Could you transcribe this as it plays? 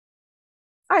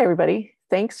Hi, everybody.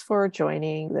 Thanks for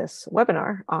joining this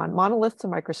webinar on Monolith to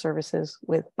Microservices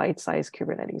with Bite-sized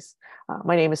Kubernetes.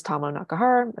 My name is Tomo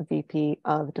Nakahara, a VP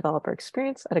of Developer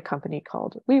Experience at a company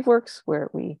called Weaveworks, where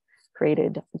we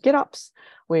created GitOps.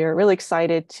 We're really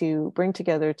excited to bring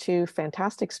together two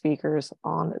fantastic speakers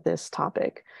on this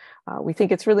topic. We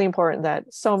think it's really important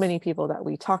that so many people that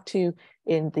we talk to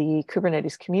in the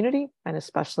Kubernetes community, and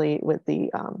especially with the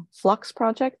Flux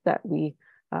project that we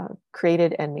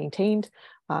created and maintained.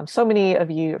 So many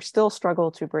of you still struggle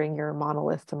to bring your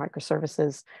monolith to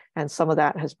microservices, and some of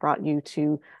that has brought you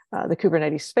to the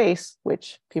Kubernetes space,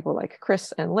 which people like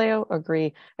Chris and Leo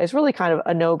agree is really kind of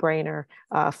a no-brainer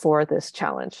for this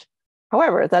challenge.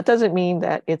 However, that doesn't mean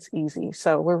that it's easy.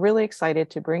 So we're really excited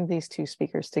to bring these two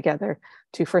speakers together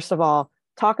to, first of all,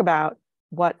 talk about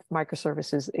what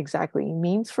microservices exactly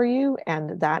means for you,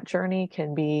 and that journey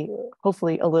can be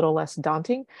hopefully a little less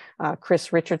daunting.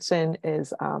 Chris Richardson is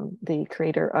the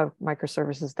creator of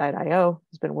Microservices.io.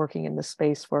 He's been working in this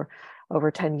space for over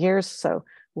 10 years. So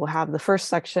we'll have the first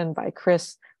section by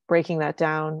Chris breaking that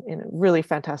down in a really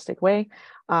fantastic way,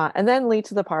 and then lead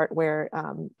to the part where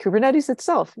Kubernetes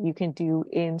itself you can do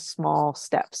in small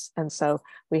steps. And so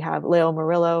we have Leo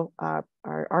Murillo, our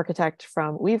architect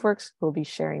from Weaveworks, who will be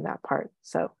sharing that part.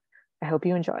 So I hope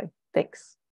you enjoy.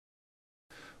 Thanks.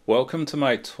 Welcome to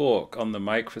my talk on the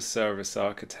microservice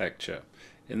architecture.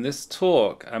 In this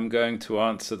talk, I'm going to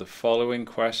answer the following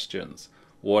questions.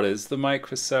 What is the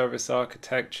microservice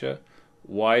architecture?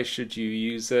 Why should you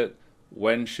use it?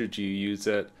 When should you use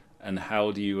it? And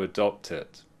how do you adopt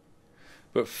it?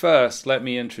 But first, let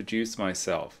me introduce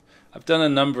myself. I've done a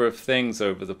number of things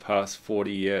over the past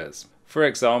 40 years. For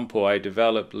example, I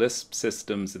developed Lisp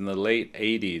systems in the late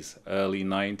 80s, early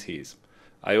 90s.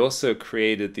 I also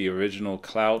created the original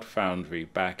Cloud Foundry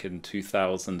back in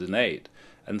 2008.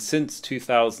 And since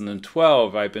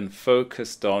 2012, I've been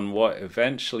focused on what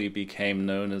eventually became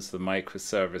known as the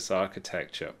microservice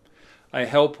architecture. I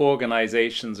help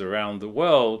organizations around the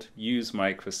world use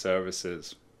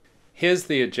microservices. Here's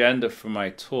the agenda for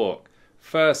my talk.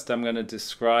 First, I'm going to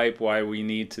describe why we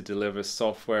need to deliver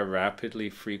software rapidly,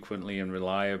 frequently, and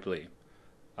reliably.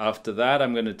 After that,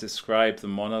 I'm going to describe the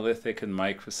monolithic and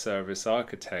microservice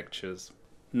architectures.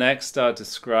 Next, I'll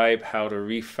describe how to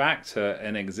refactor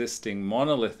an existing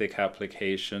monolithic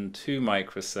application to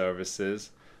microservices.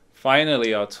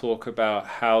 Finally, I'll talk about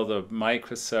how the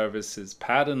microservices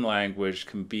pattern language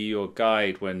can be your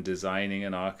guide when designing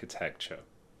an architecture.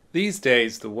 These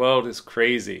days, the world is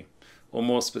crazy, or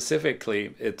more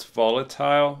specifically, it's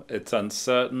volatile, it's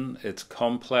uncertain, it's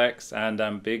complex, and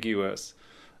ambiguous.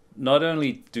 Not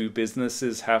only do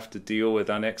businesses have to deal with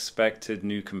unexpected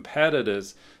new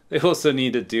competitors, they also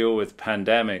need to deal with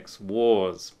pandemics,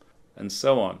 wars, and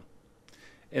so on.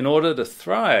 In order to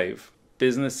thrive,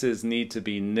 businesses need to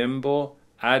be nimble,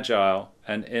 agile,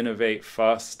 and innovate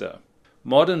faster.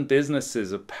 Modern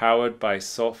businesses are powered by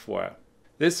software.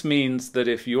 This means that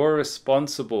if you're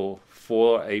responsible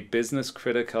for a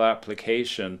business-critical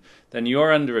application, then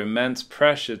you're under immense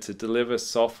pressure to deliver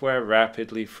software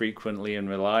rapidly, frequently, and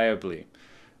reliably.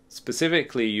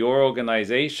 Specifically, your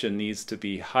organization needs to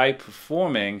be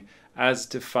high-performing as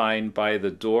defined by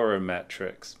the DORA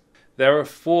metrics. There are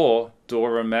 4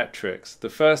 DORA metrics. The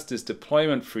first is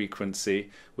deployment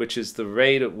frequency, which is the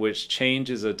rate at which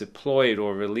changes are deployed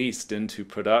or released into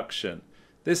production.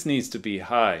 This needs to be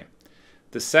high.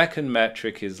 The second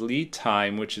metric is lead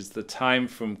time, which is the time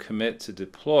from commit to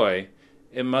deploy.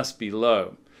 It must be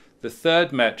low. The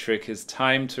third metric is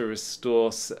time to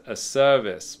restore a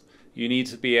service. You need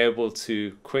to be able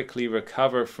to quickly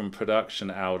recover from production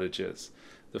outages.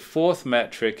 The fourth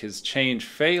metric is change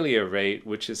failure rate,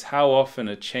 which is how often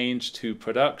a change to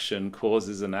production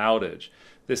causes an outage.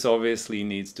 This obviously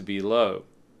needs to be low.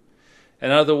 In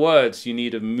other words, you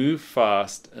need to move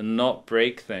fast and not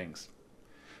break things.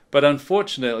 But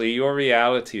unfortunately, your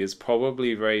reality is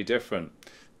probably very different.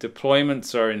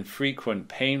 Deployments are infrequent,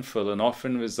 painful, and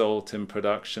often result in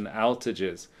production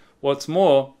outages. What's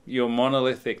more, your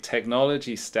monolithic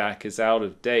technology stack is out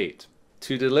of date.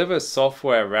 To deliver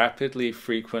software rapidly,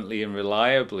 frequently, and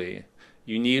reliably,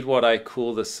 you need what I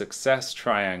call the success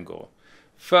triangle.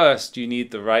 First, you need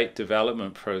the right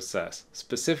development process,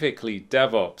 specifically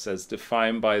DevOps as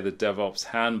defined by the DevOps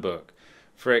Handbook.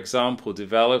 For example,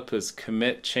 developers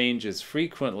commit changes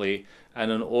frequently, and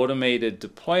an automated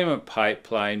deployment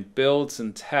pipeline builds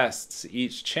and tests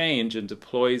each change and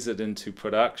deploys it into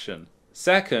production.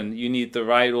 Second, you need the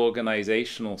right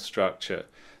organizational structure.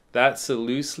 That's a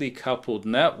loosely coupled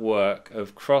network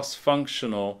of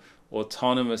cross-functional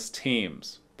autonomous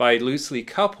teams. By loosely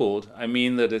coupled, I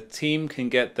mean that a team can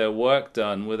get their work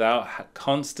done without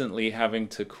constantly having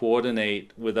to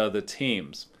coordinate with other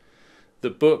teams. The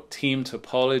book Team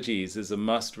Topologies is a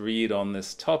must-read on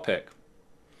this topic.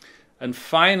 And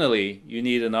finally, you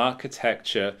need an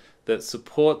architecture that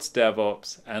supports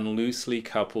DevOps and loosely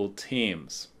coupled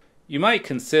teams. You might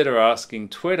consider asking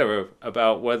Twitter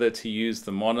about whether to use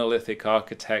the monolithic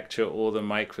architecture or the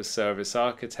microservice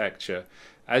architecture.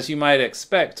 As you might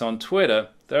expect on Twitter,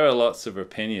 there are lots of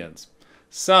opinions.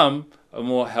 Some are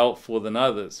more helpful than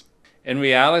others. In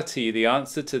reality, the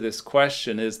answer to this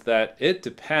question is that it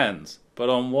depends, but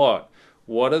on what?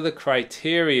 What are the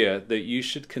criteria that you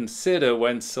should consider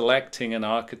when selecting an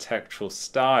architectural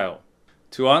style?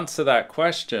 To answer that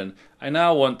question, I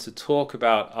now want to talk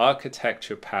about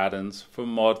architecture patterns for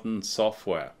modern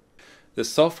software. The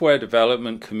software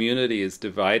development community is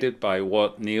divided by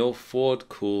what Neil Ford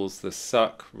calls the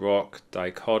suck-rock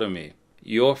dichotomy.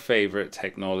 Your favorite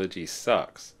technology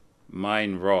sucks.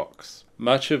 Mine rocks.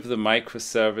 Much of the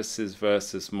microservices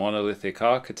versus monolithic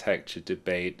architecture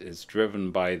debate is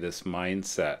driven by this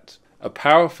mindset. A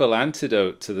powerful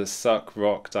antidote to the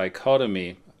suck-rock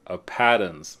dichotomy are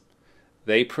patterns.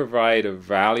 They provide a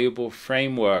valuable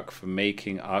framework for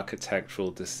making architectural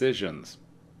decisions.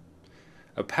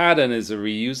 A pattern is a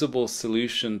reusable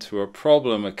solution to a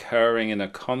problem occurring in a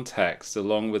context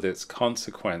along with its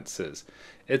consequences.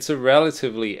 It's a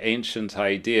relatively ancient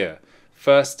idea,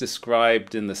 first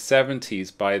described in the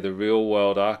 70s by the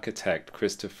real-world architect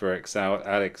Christopher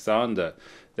Alexander.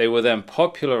 They were then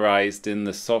popularized in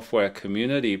the software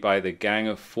community by the Gang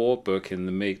of Four book in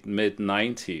the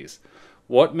mid-90s.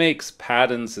 What makes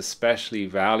patterns especially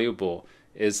valuable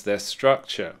is their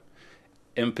structure.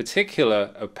 In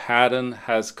particular, a pattern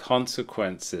has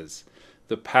consequences.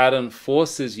 The pattern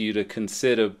forces you to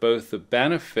consider both the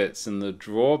benefits and the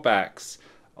drawbacks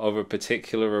of a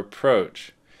particular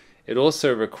approach. It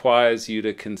also requires you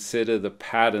to consider the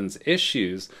pattern's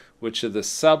issues, which are the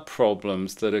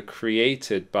sub-problems that are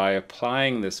created by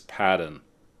applying this pattern.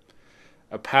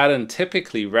 A pattern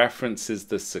typically references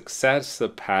the successor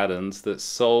patterns that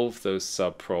solve those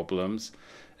sub-problems.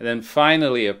 And then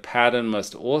finally, a pattern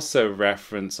must also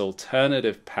reference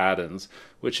alternative patterns,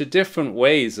 which are different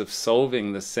ways of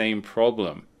solving the same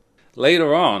problem.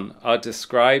 Later on, I'll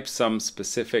describe some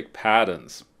specific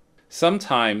patterns.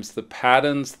 Sometimes the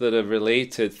patterns that are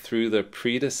related through the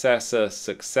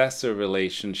predecessor-successor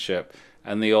relationship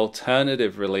and the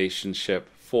alternative relationship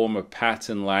form a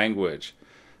pattern language.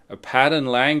 A pattern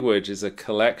language is a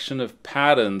collection of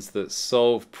patterns that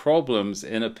solve problems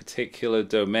in a particular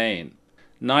domain.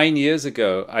 9 years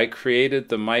ago, I created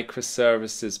the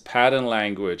Microservices pattern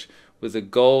language with the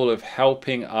goal of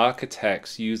helping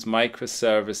architects use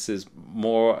microservices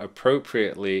more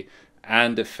appropriately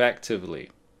and effectively.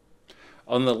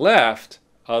 On the left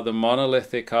are the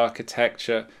monolithic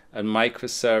architecture and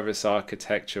microservice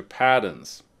architecture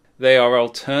patterns. They are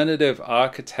alternative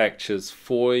architectures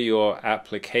for your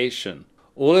application.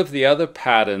 All of the other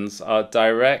patterns are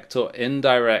direct or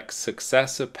indirect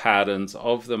successor patterns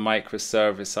of the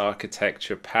microservice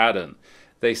architecture pattern.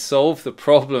 They solve the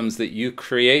problems that you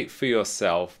create for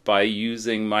yourself by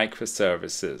using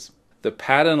microservices. The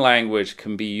pattern language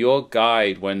can be your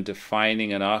guide when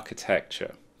defining an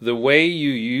architecture. The way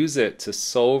you use it to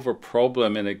solve a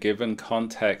problem in a given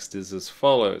context is as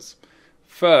follows.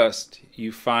 First,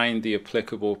 you find the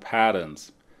applicable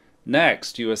patterns.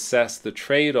 Next, you assess the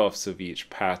trade-offs of each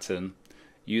pattern.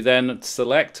 You then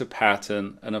select a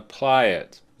pattern and apply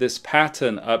it. This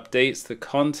pattern updates the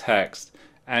context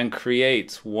and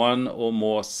creates one or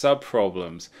more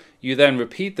subproblems. You then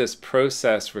repeat this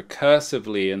process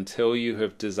recursively until you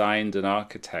have designed an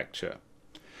architecture.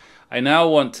 I now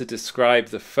want to describe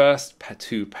the first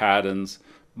two patterns,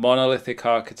 monolithic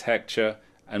architecture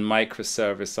and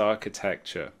microservice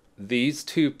architecture. These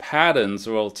two patterns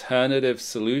are alternative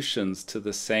solutions to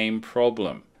the same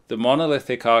problem. The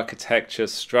monolithic architecture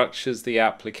structures the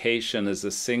application as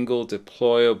a single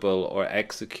deployable or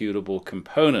executable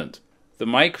component. The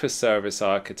microservice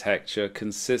architecture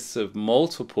consists of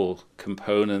multiple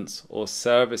components or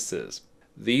services.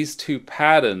 These two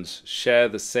patterns share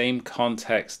the same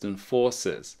context and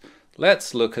forces.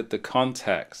 Let's look at the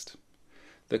context.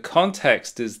 The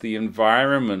context is the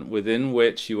environment within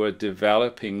which you are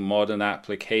developing modern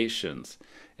applications.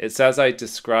 It's, as I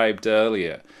described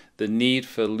earlier, the need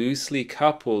for loosely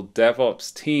coupled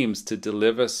DevOps teams to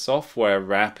deliver software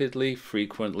rapidly,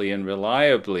 frequently, and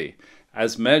reliably,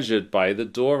 as measured by the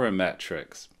DORA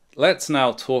metrics. Let's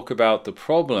now talk about the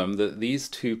problem that these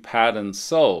two patterns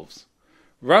solve.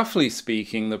 Roughly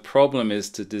speaking, the problem is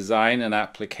to design an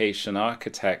application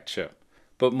architecture.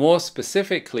 But more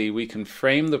specifically, we can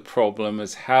frame the problem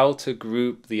as how to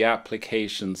group the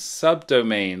application's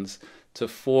subdomains to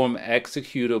form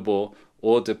executable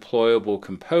or deployable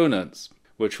components,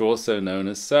 which are also known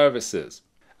as services.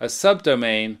 A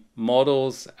subdomain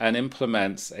models and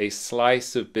implements a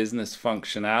slice of business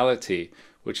functionality,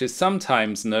 which is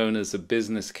sometimes known as a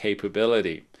business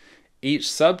capability. Each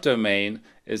subdomain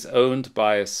is owned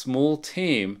by a small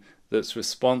team that's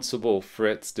responsible for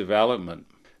its development.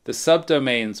 The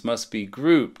subdomains must be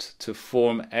grouped to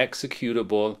form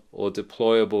executable or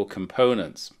deployable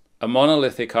components. A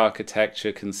monolithic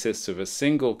architecture consists of a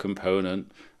single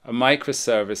component. A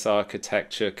microservice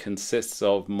architecture consists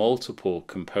of multiple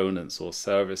components or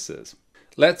services.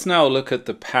 Let's now look at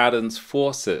the pattern's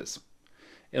forces.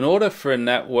 In order for a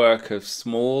network of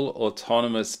small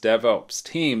autonomous DevOps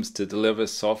teams to deliver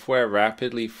software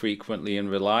rapidly, frequently, and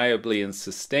reliably and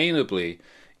sustainably,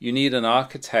 you need an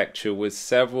architecture with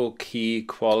several key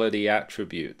quality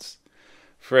attributes.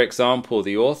 For example,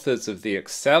 the authors of the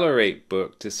Accelerate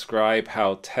book describe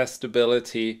how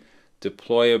testability,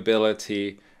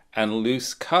 deployability, and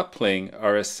loose coupling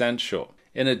are essential.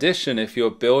 In addition, if you're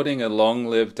building a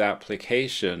long-lived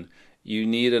application, you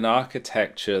need an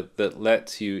architecture that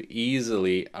lets you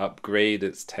easily upgrade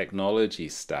its technology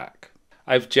stack.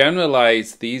 I've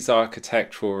generalized these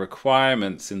architectural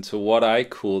requirements into what I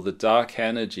call the dark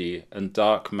energy and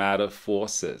dark matter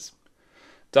forces.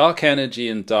 Dark energy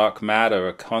and dark matter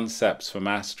are concepts from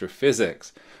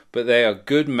astrophysics, but they are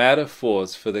good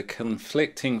metaphors for the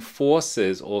conflicting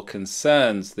forces or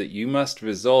concerns that you must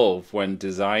resolve when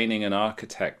designing an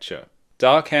architecture.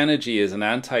 Dark energy is an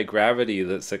anti-gravity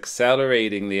that's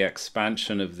accelerating the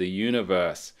expansion of the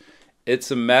universe.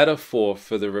 It's a metaphor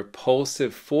for the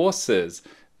repulsive forces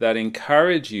that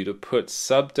encourage you to put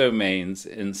subdomains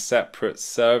in separate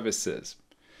services.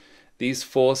 These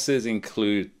forces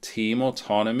include team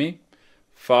autonomy,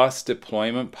 fast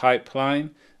deployment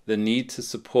pipeline, the need to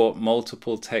support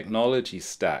multiple technology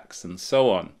stacks, and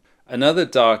so on. Another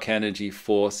dark energy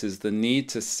force is the need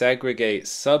to segregate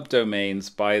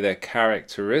subdomains by their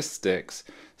characteristics,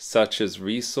 such as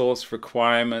resource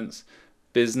requirements,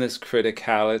 business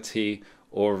criticality,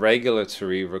 or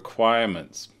regulatory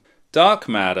requirements. Dark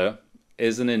matter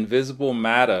is an invisible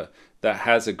matter that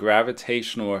has a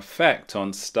gravitational effect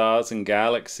on stars and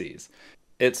galaxies.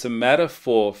 It's a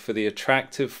metaphor for the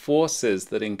attractive forces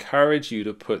that encourage you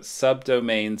to put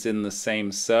subdomains in the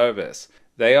same service.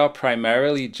 They are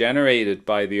primarily generated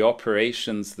by the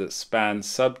operations that span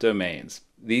subdomains.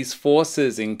 These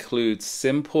forces include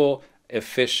simple,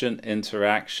 efficient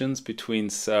interactions between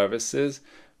services,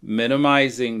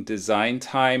 minimizing design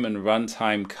time and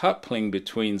runtime coupling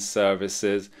between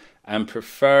services, and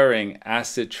preferring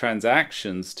ACID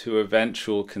transactions to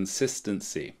eventual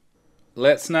consistency.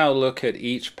 Let's now look at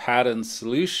each pattern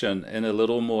solution in a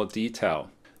little more detail.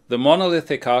 The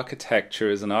monolithic architecture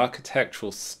is an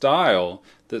architectural style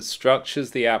that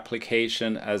structures the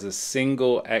application as a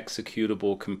single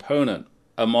executable component.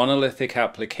 A monolithic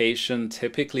application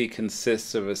typically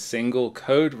consists of a single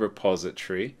code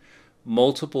repository.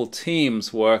 Multiple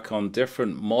teams work on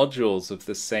different modules of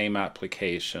the same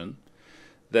application.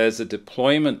 There's a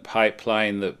deployment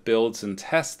pipeline that builds and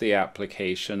tests the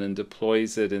application and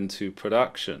deploys it into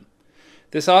production.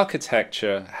 This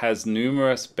architecture has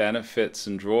numerous benefits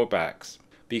and drawbacks.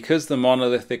 Because the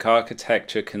monolithic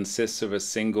architecture consists of a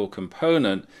single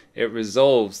component, it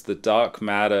resolves the dark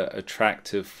matter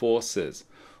attractive forces.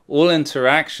 All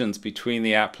interactions between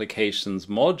the application's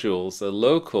modules are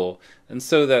local, and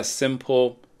so they're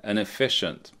simple and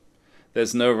efficient.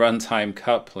 There's no runtime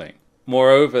coupling.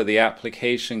 Moreover, the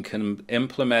application can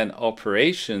implement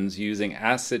operations using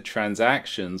ACID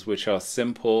transactions, which are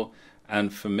simple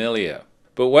and familiar.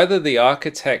 But whether the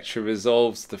architecture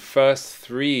resolves the first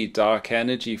three dark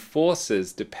energy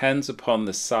forces depends upon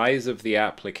the size of the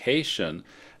application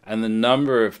and the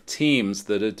number of teams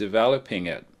that are developing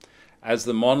it. As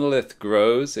the monolith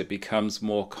grows, it becomes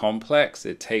more complex,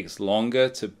 it takes longer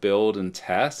to build and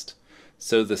test,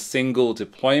 so the single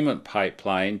deployment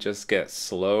pipeline just gets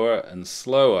slower and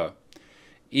slower.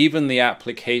 Even the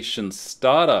application's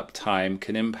startup time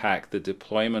can impact the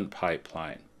deployment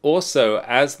pipeline. Also,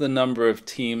 as the number of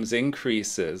teams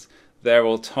increases, their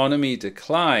autonomy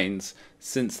declines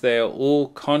since they are all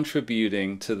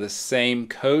contributing to the same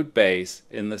code base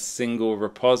in the single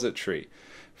repository.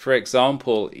 For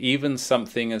example, even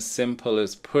something as simple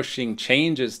as pushing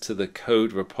changes to the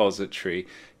code repository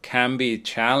can be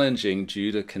challenging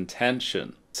due to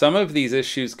contention. Some of these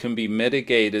issues can be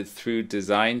mitigated through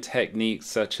design techniques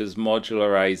such as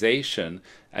modularization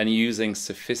and using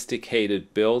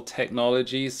sophisticated build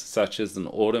technologies such as an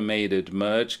automated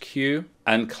merge queue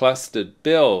and clustered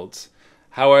builds.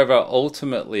 However,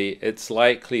 ultimately, it's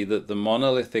likely that the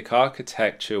monolithic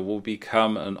architecture will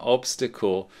become an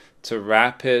obstacle to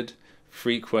rapid,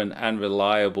 frequent, and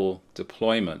reliable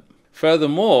deployment.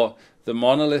 Furthermore, the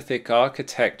monolithic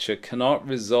architecture cannot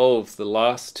resolve the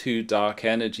last two dark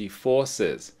energy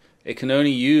forces. It can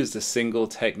only use a single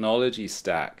technology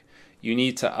stack. You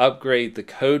need to upgrade the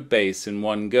code base in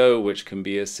one go, which can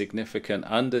be a significant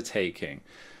undertaking.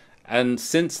 And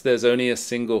since there's only a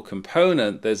single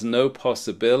component, there's no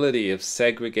possibility of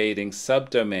segregating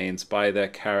subdomains by their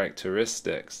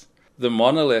characteristics. The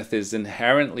monolith is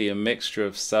inherently a mixture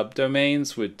of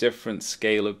subdomains with different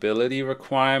scalability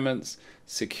requirements,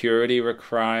 security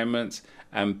requirements,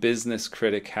 and business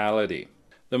criticality.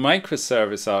 The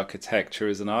microservice architecture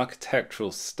is an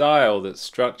architectural style that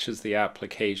structures the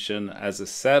application as a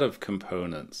set of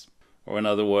components, or in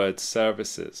other words,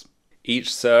 services.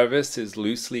 Each service is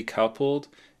loosely coupled,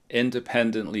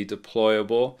 independently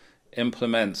deployable,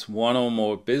 implements one or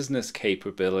more business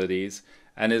capabilities,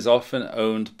 and is often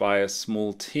owned by a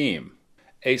small team.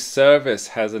 A service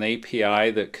has an API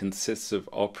that consists of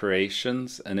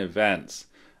operations and events.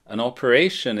 An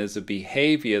operation is a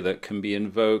behavior that can be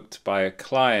invoked by a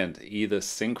client either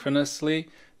synchronously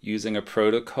using a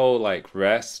protocol like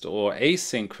REST or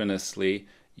asynchronously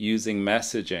using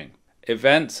messaging.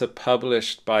 Events are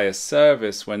published by a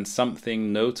service when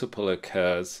something notable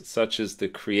occurs, such as the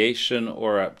creation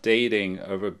or updating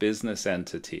of a business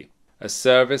entity. A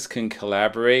service can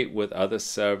collaborate with other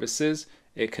services.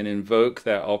 It can invoke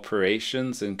their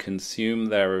operations and consume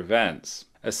their events.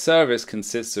 A service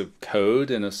consists of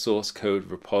code in a source code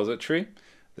repository.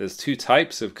 There's two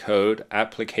types of code,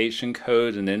 application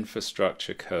code and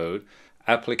infrastructure code.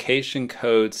 Application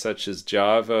code such as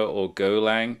Java or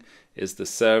Golang is the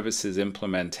service's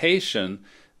implementation.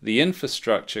 The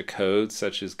infrastructure code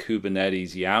such as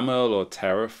Kubernetes YAML or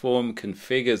Terraform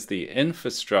configures the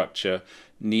infrastructure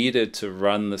needed to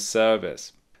run the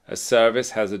service. A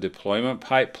service has a deployment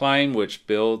pipeline which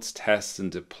builds, tests,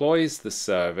 and deploys the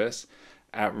service.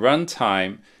 At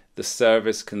runtime, the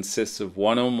service consists of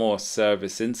one or more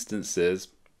service instances,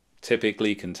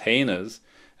 typically containers,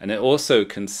 and it also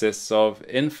consists of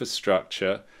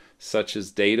infrastructure such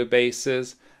as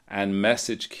databases and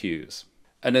message queues.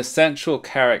 An essential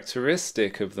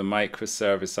characteristic of the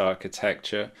microservice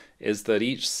architecture is that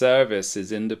each service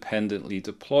is independently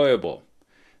deployable.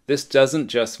 This doesn't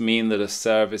just mean that a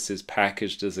service is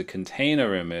packaged as a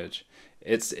container image.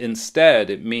 Instead,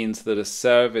 it means that a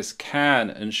service can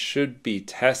and should be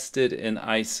tested in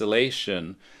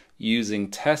isolation using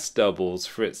test doubles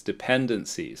for its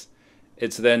dependencies.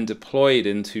 It's then deployed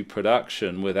into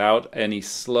production without any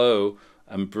slow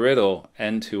and brittle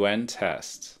end-to-end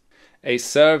tests. A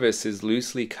service is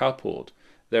loosely coupled.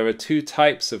 There are two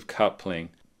types of coupling: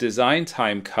 design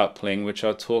time coupling, which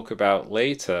I'll talk about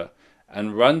later,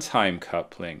 and runtime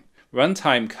coupling.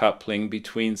 Runtime coupling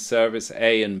between service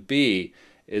A and B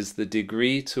is the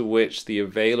degree to which the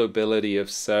availability of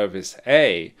service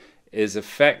A is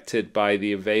affected by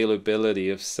the availability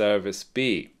of service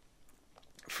B.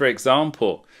 For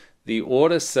example, the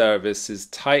order service is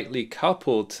tightly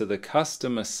coupled to the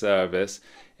customer service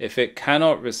if it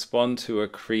cannot respond to a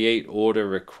create order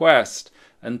request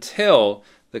until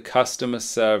the customer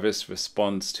service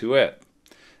responds to it.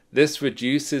 This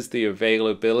reduces the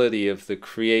availability of the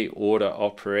create order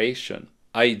operation.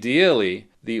 Ideally,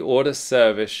 the order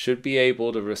service should be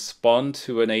able to respond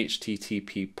to an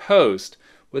HTTP post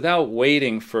without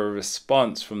waiting for a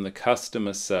response from the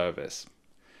customer service.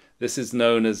 This is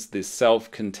known as the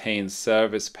self-contained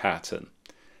service pattern,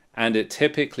 and it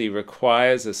typically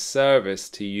requires a service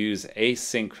to use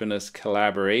asynchronous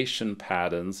collaboration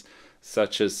patterns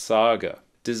such as Saga.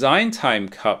 Design time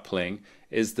coupling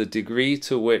is the degree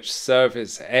to which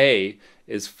service A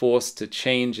is forced to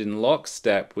change in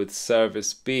lockstep with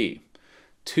service B.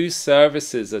 Two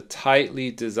services are tightly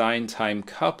design time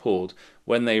coupled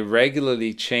when they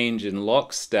regularly change in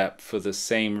lockstep for the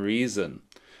same reason.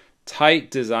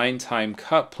 Tight design time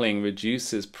coupling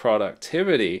reduces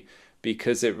productivity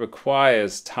because it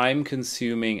requires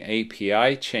time-consuming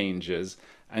API changes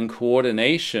and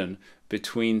coordination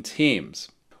between teams.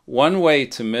 One way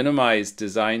to minimize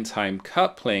design time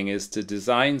coupling is to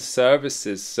design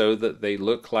services so that they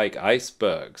look like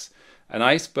icebergs. An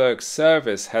iceberg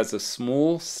service has a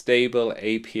small, stable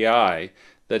API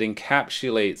that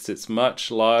encapsulates its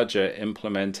much larger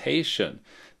implementation.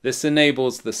 This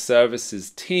enables the services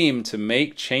team to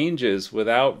make changes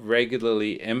without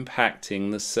regularly impacting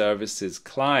the services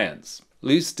clients.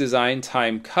 Loose design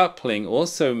time coupling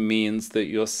also means that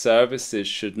your services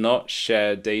should not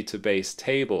share database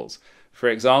tables. For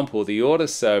example, the order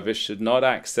service should not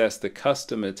access the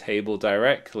customer table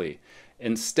directly.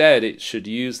 Instead, it should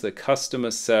use the customer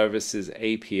services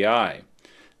API.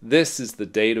 This is the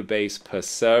database per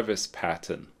service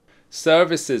pattern.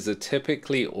 Services are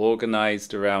typically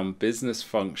organized around business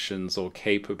functions or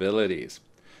capabilities.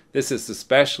 This is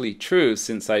especially true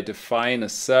since I define a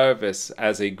service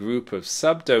as a group of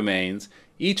subdomains,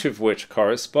 each of which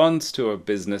corresponds to a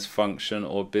business function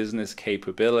or business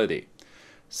capability.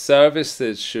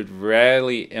 Services should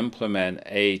rarely implement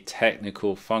a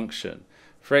technical function.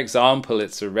 For example,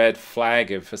 it's a red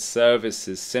flag if a service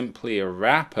is simply a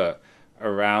wrapper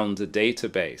around a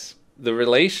database. The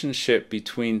relationship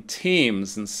between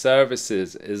teams and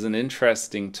services is an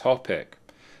interesting topic.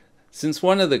 Since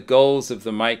one of the goals of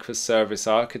the microservice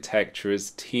architecture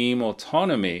is team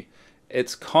autonomy,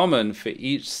 it's common for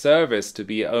each service to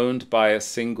be owned by a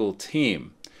single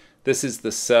team. This is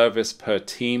the service per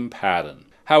team pattern.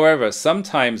 However,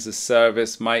 sometimes a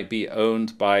service might be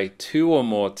owned by two or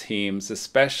more teams,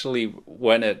 especially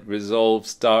when it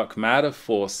resolves dark matter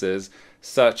forces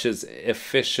such as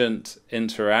efficient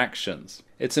interactions.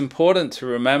 It's important to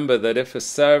remember that if a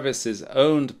service is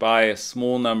owned by a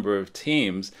small number of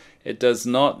teams, it does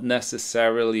not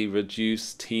necessarily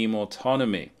reduce team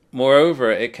autonomy.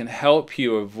 Moreover, it can help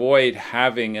you avoid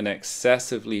having an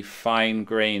excessively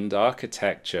fine-grained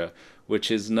architecture,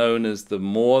 which is known as the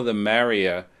more the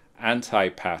merrier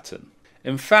anti-pattern.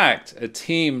 In fact, a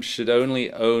team should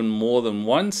only own more than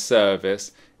one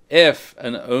service if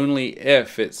and only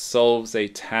if it solves a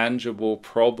tangible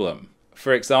problem.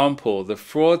 For example, the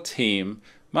fraud team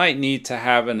might need to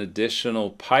have an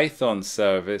additional Python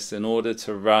service in order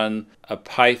to run a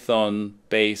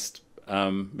Python-based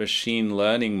machine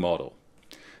learning model.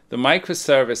 The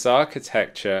microservice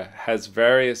architecture has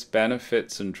various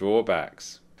benefits and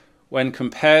drawbacks. When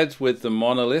compared with the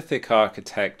monolithic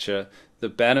architecture, the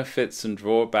benefits and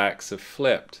drawbacks are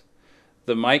flipped.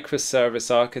 The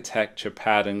microservice architecture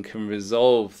pattern can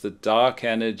resolve the dark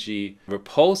energy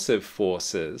repulsive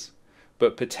forces,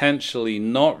 but potentially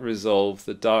not resolve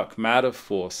the dark matter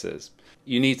forces.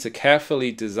 You need to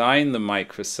carefully design the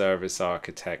microservice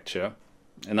architecture,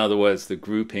 in other words, the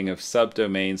grouping of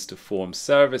subdomains to form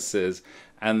services,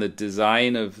 and the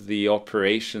design of the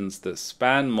operations that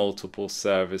span multiple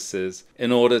services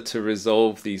in order to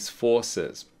resolve these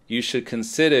forces. You should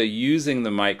consider using the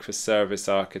microservice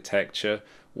architecture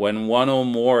when one or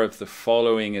more of the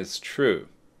following is true.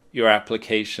 Your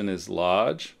application is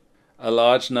large. A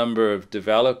large number of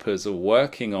developers are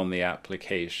working on the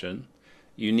application.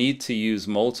 You need to use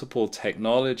multiple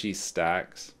technology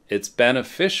stacks. It's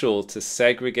beneficial to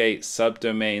segregate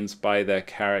subdomains by their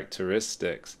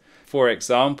characteristics. For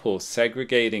example,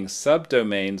 segregating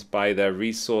subdomains by their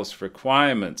resource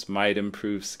requirements might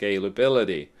improve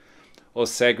scalability, or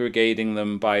segregating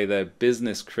them by their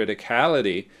business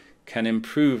criticality can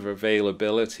improve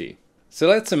availability. So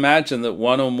let's imagine that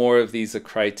one or more of these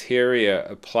criteria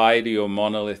apply to your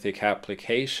monolithic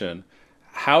application.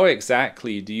 How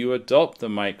exactly do you adopt the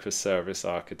microservice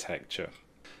architecture?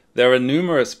 There are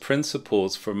numerous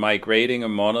principles for migrating a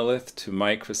monolith to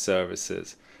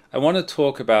microservices. I want to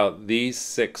talk about these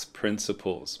 6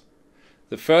 principles.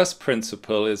 The first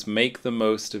principle is make the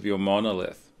most of your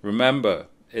monolith. Remember,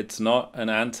 it's not an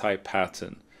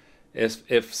anti-pattern.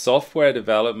 If software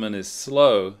development is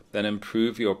slow, then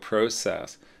improve your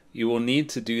process. You will need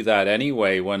to do that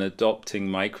anyway when adopting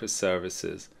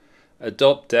microservices.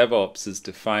 Adopt DevOps as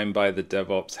defined by the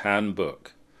DevOps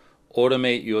Handbook.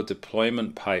 Automate your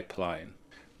deployment pipeline.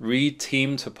 Read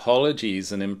team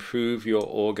topologies and improve your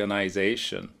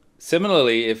organization.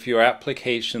 Similarly, if your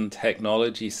application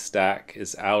technology stack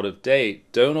is out of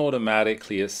date, don't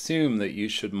automatically assume that you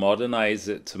should modernize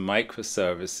it to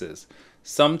microservices.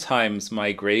 Sometimes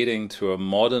migrating to a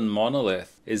modern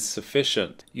monolith is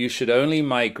sufficient. You should only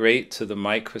migrate to the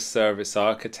microservice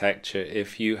architecture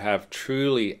if you have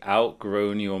truly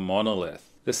outgrown your monolith.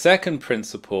 The second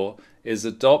principle is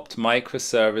adopt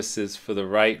microservices for the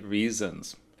right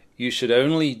reasons. You should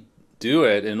only do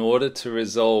it in order to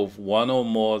resolve one or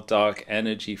more dark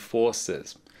energy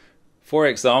forces. For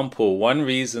example, one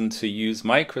reason to use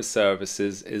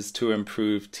microservices is to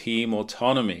improve team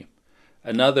autonomy.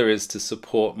 Another is to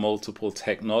support multiple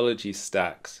technology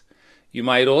stacks. You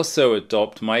might also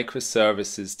adopt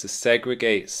microservices to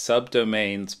segregate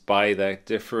subdomains by their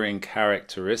differing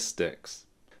characteristics.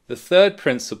 The third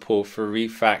principle for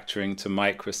refactoring to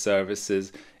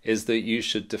microservices is that you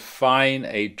should define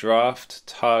a draft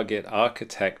target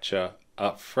architecture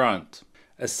up front.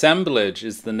 Assemblage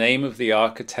is the name of the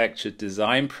architecture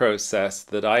design process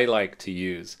that I like to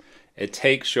use. It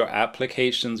takes your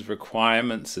application's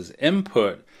requirements as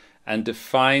input and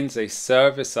defines a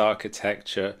service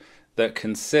architecture that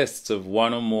consists of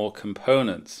one or more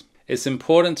components. It's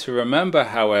important to remember,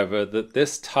 however, that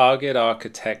this target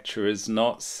architecture is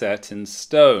not set in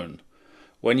stone.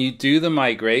 When you do the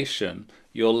migration,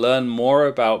 you'll learn more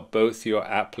about both your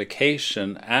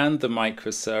application and the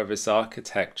microservice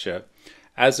architecture.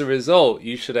 As a result,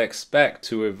 you should expect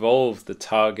to evolve the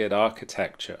target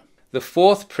architecture. The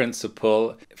fourth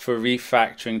principle for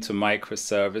refactoring to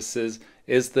microservices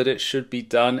is that it should be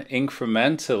done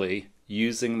incrementally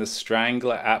using the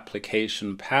Strangler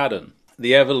application pattern.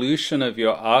 The evolution of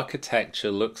your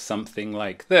architecture looks something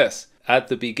like this. At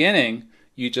the beginning,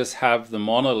 you just have the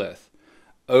monolith.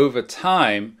 Over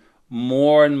time,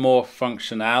 more and more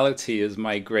functionality is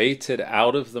migrated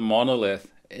out of the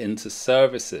monolith into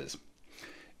services.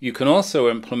 You can also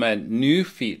implement new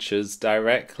features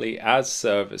directly as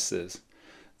services.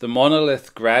 The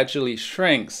monolith gradually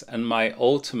shrinks and might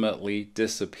ultimately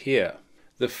disappear.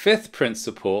 The fifth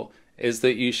principle is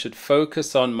that you should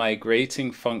focus on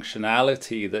migrating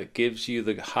functionality that gives you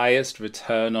the highest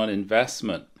return on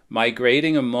investment.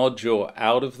 Migrating a module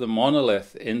out of the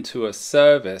monolith into a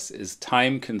service is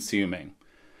time-consuming.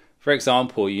 For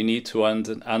example, you need to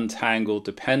untangle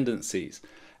dependencies.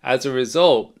 As a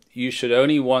result, you should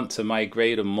only want to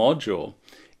migrate a module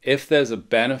if there's a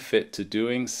benefit to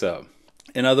doing so.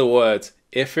 In other words,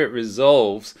 if it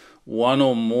resolves one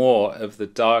or more of the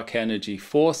dark energy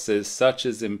forces, such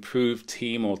as improved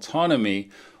team autonomy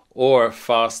or a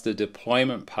faster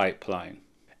deployment pipeline.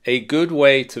 A good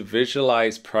way to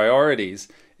visualize priorities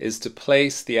is to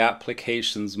place the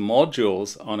application's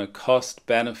modules on a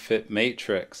cost-benefit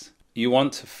matrix. You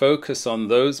want to focus on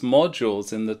those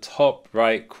modules in the top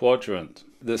right quadrant.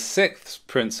 The sixth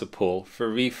principle for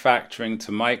refactoring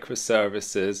to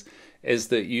microservices is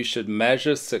that you should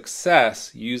measure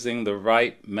success using the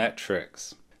right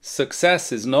metrics.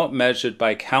 Success is not measured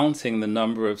by counting the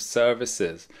number of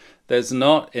services. There's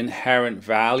not inherent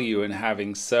value in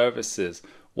having services.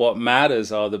 What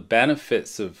matters are the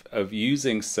benefits of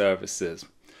using services.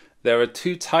 There are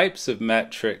two types of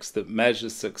metrics that measure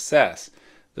success.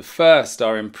 The first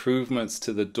are improvements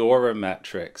to the DORA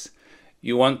metrics.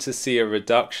 You want to see a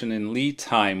reduction in lead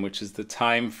time, which is the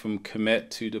time from commit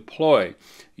to deploy.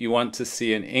 You want to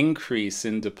see an increase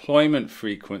in deployment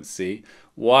frequency,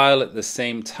 while at the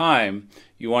same time,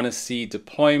 you want to see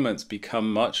deployments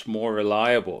become much more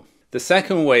reliable. The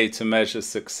second way to measure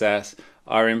success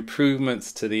are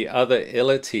improvements to the other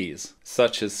ilities,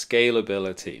 such as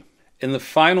scalability. In the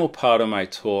final part of my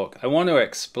talk, I want to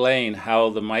explain how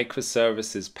the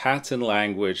microservices pattern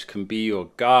language can be your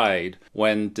guide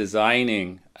when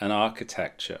designing an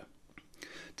architecture.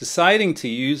 Deciding to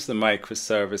use the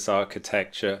microservice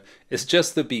architecture is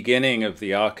just the beginning of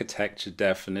the architecture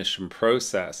definition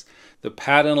process. The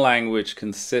pattern language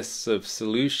consists of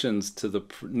solutions to the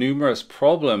numerous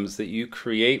problems that you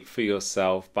create for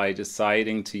yourself by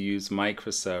deciding to use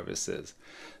microservices.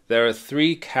 There are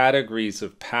three categories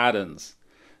of patterns.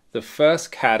 The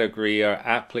first category are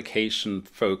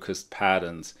application-focused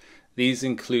patterns. These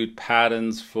include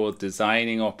patterns for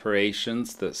designing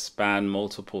operations that span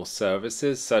multiple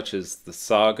services, such as the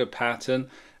Saga pattern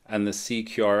and the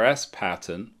CQRS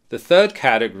pattern. The third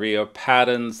category are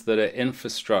patterns that are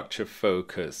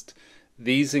infrastructure-focused.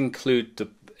 These include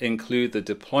the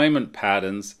deployment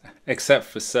patterns, except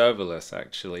for serverless,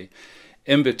 actually.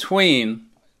 In between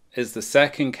is the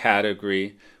second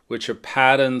category, which are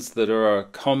patterns that are a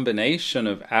combination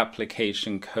of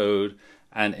application code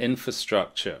and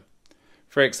infrastructure.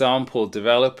 For example,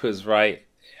 developers write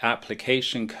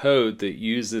application code that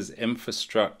uses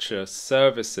infrastructure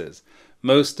services.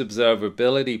 Most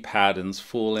observability patterns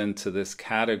fall into this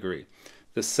category.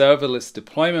 The serverless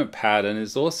deployment pattern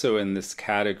is also in this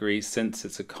category since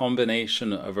it's a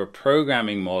combination of a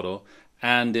programming model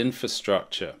and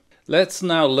infrastructure. Let's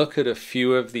now look at a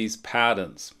few of these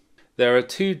patterns. There are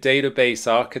two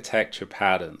database architecture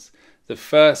patterns. The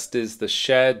first is the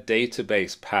shared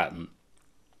database pattern.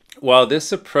 While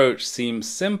this approach seems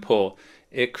simple,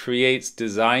 it creates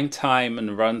design time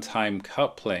and runtime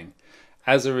coupling.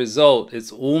 As a result,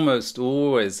 it's almost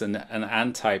always an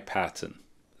anti-pattern.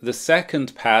 The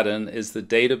second pattern is the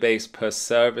database per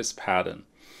service pattern.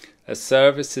 A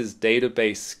service's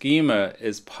database schema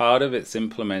is part of its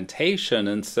implementation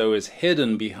and so is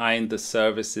hidden behind the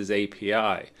service's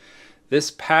API.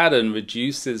 This pattern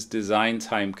reduces design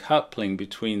time coupling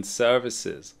between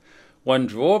services. One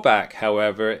drawback,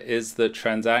 however, is that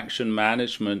transaction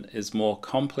management is more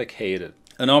complicated.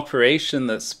 An operation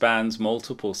that spans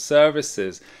multiple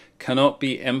services cannot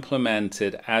be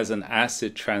implemented as an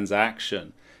ACID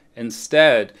transaction.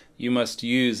 Instead, you must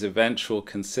use eventual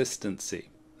consistency.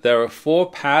 There are 4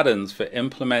 patterns for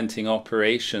implementing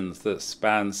operations that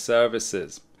span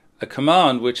services. A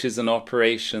command, which is an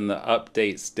operation that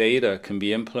updates data, can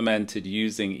be implemented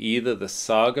using either the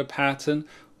Saga pattern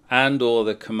and/or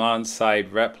the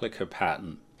command-side replica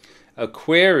pattern. A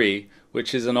query,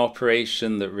 which is an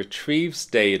operation that retrieves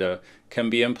data, can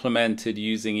be implemented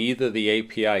using either the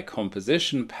API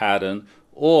composition pattern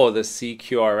or the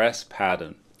CQRS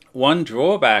pattern. One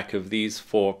drawback of these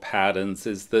 4 patterns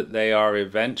is that they are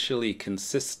eventually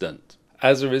consistent.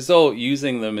 As a result,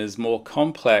 using them is more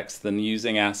complex than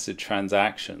using ACID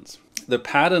transactions. The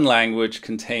pattern language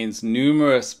contains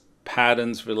numerous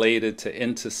patterns related to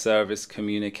inter-service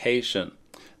communication.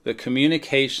 The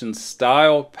communication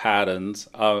style patterns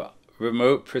are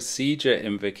remote procedure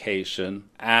invocation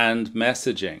and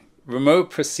messaging.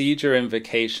 Remote procedure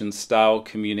invocation style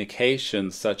communication,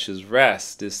 such as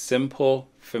REST, is simple,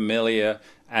 familiar,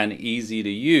 and easy to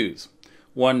use.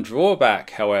 One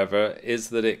drawback, however, is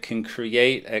that it can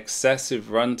create excessive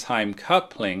runtime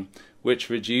coupling, which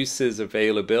reduces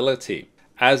availability.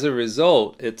 As a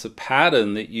result, it's a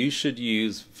pattern that you should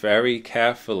use very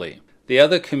carefully. The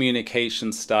other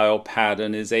communication style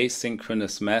pattern is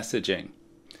asynchronous messaging.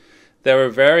 There are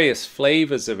various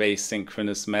flavors of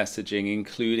asynchronous messaging,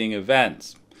 including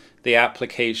events. The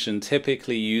application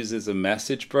typically uses a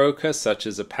message broker such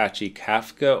as Apache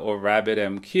Kafka or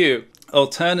RabbitMQ.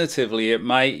 Alternatively, it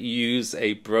might use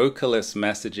a brokerless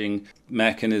messaging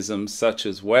mechanism such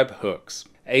as webhooks.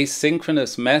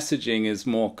 Asynchronous messaging is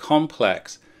more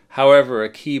complex. However, a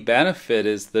key benefit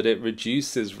is that it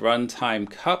reduces runtime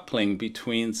coupling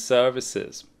between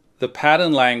services. The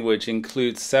pattern language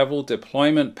includes several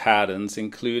deployment patterns,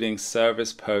 including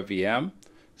service per VM,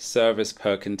 service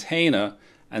per container,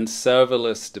 and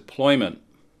serverless deployment.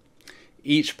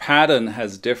 Each pattern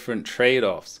has different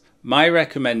trade-offs. My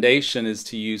recommendation is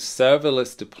to use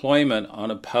serverless deployment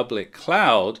on a public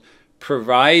cloud,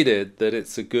 provided that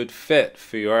it's a good fit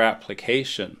for your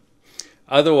application.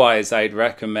 Otherwise, I'd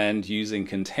recommend using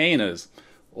containers,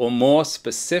 or more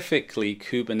specifically,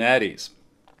 Kubernetes.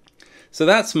 So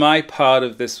that's my part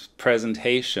of this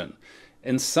presentation.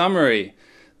 In summary,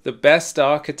 the best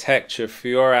architecture for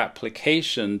your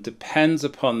application depends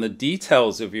upon the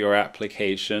details of your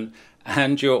application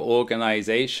and your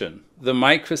organization. The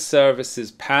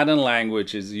microservices pattern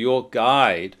language is your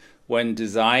guide when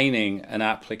designing an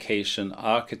application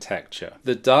architecture.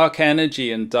 The dark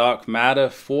energy and dark matter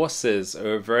forces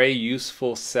are a very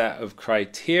useful set of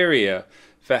criteria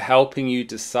for helping you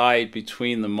decide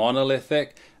between the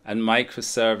monolithic and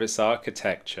microservice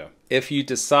architecture. If you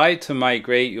decide to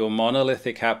migrate your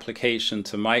monolithic application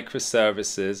to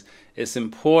microservices, it's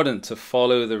important to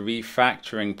follow the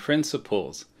refactoring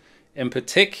principles. In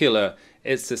particular,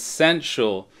 it's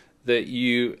essential that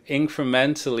you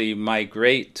incrementally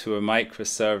migrate to a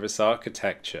microservice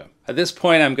architecture. At this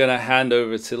point, I'm going to hand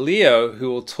over to Leo,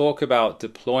 who will talk about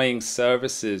deploying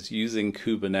services using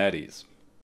Kubernetes.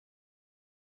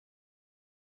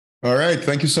 All right.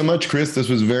 Thank you so much, Chris. This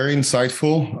was very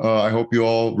insightful. I hope you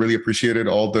all really appreciated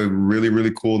all the really,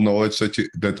 really cool knowledge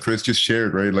that Chris just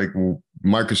shared, right? Like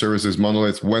microservices,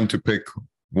 monoliths, when to pick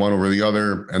one over the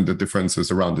other, and the differences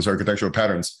around these architectural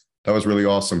patterns. That was really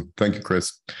awesome. Thank you,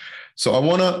 Chris. So I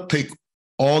want to take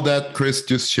all that Chris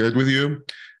just shared with you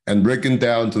and break it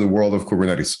down to the world of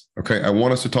Kubernetes. Okay. I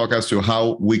want us to talk as to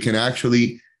how we can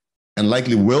actually, and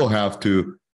likely will have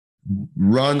to,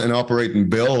 run and operate and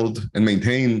build and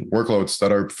maintain workloads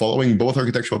that are following both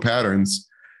architectural patterns,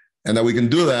 and that we can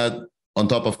do that on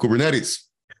top of Kubernetes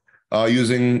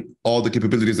using all the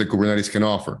capabilities that Kubernetes can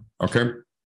offer. Okay.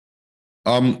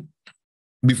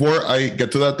 Before I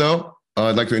get to that, though,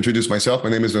 I'd like to introduce myself.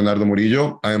 My name is Leonardo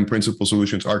Murillo. I am Principal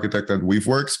Solutions Architect at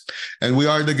Weaveworks, and we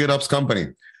are the GitOps company.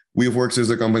 Weaveworks is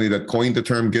the company that coined the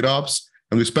term GitOps,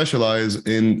 and we specialize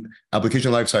in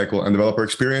application lifecycle and developer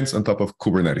experience on top of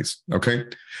Kubernetes, okay?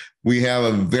 We have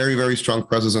a very, very strong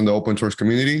presence in the open source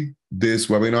community. This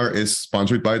webinar is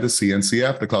sponsored by the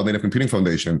CNCF, the Cloud Native Computing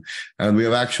Foundation. And we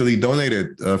have actually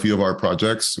donated a few of our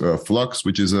projects, Flux,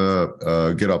 which is a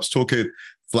GitOps toolkit,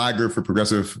 Flagger for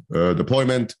progressive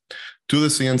deployment, to the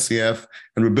CNCF.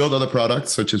 And we build other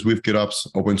products such as with GitOps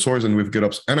Open Source and with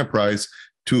GitOps Enterprise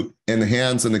to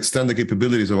enhance and extend the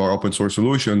capabilities of our open source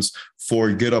solutions for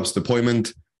GitOps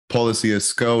deployment, policy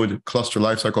as code, cluster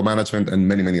lifecycle management, and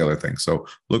many, many other things. So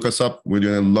look us up. We're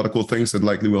doing a lot of cool things that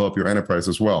likely will help your enterprise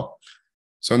as well.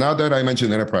 So now that I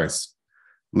mentioned enterprise,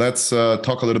 let's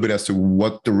talk a little bit as to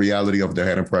what the reality of the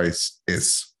enterprise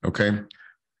is, okay?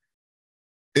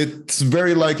 It's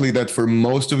very likely that for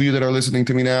most of you that are listening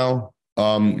to me now,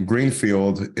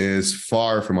 Greenfield is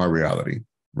far from our reality,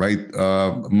 right?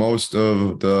 Most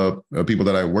of the people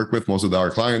that I work with, most of our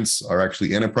clients are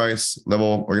actually enterprise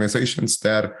level organizations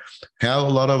that have a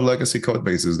lot of legacy code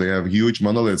bases. They have huge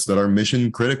monoliths that are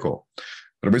mission critical,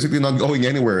 that are basically not going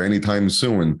anywhere anytime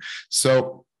soon.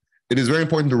 So it is very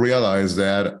important to realize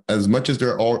that as much as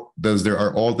there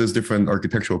are all these different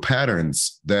architectural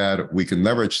patterns that we can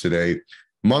leverage today,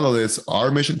 monoliths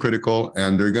are mission critical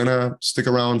and they're going to stick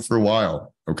around for a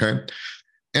while, okay?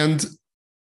 And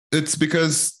it's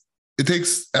because it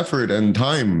takes effort and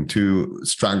time to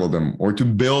strangle them or to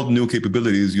build new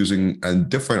capabilities using a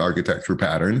different architecture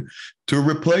pattern to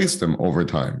replace them over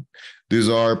time. These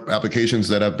are applications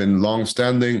that have been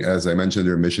long-standing. As I mentioned,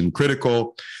 they're mission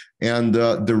critical. And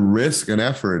the risk and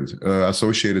effort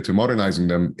associated to modernizing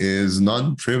them is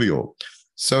non-trivial.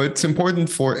 So it's important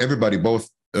for everybody, both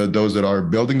those that are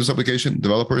building this application,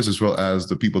 developers, as well as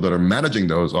the people that are managing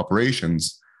those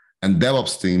operations and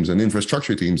DevOps teams and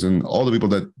infrastructure teams and all the people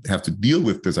that have to deal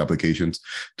with these applications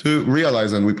to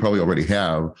realize, and we probably already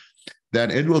have,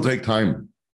 that it will take time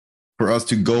for us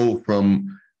to go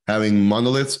from having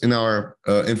monoliths in our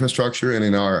infrastructure and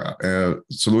in our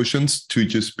solutions to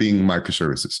just being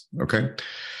microservices, okay?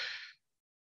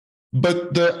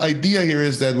 But the idea here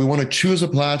is that we want to choose a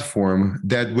platform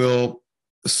that will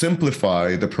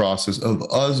simplify the process of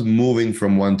us moving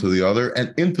from one to the other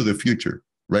and into the future,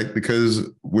 right? Because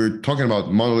we're talking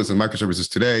about monoliths and microservices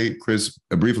today. Chris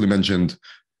briefly mentioned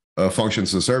functions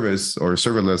as a service, or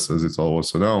serverless as it's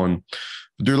also known.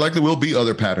 There likely will be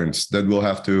other patterns that we'll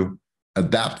have to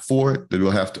adapt for, that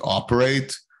we'll have to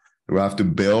operate, that we'll have to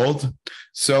build.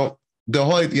 So the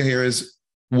whole idea here is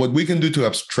what we can do to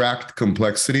abstract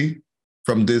complexity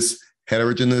from this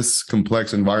heterogeneous,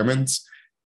 complex environments.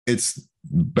 It's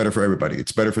better for everybody.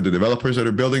 It's better for the developers that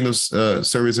are building those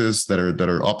services, that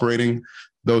are operating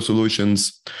those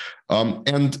solutions,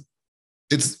 and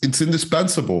it's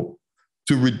indispensable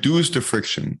to reduce the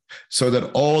friction so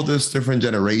that all these different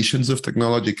generations of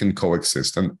technology can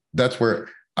coexist. And that's where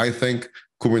I think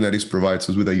Kubernetes provides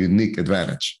us with a unique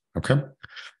advantage. Okay,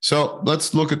 so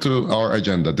let's look into our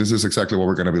agenda. This is exactly what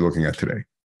we're going to be looking at today.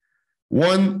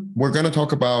 One, we're going to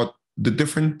talk about the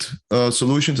different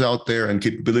solutions out there and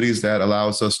capabilities that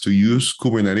allows us to use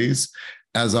Kubernetes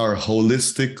as our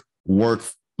holistic workload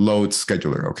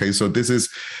scheduler. Okay, so this is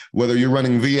whether you're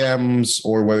running VMs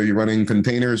or whether you're running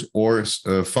containers or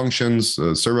functions,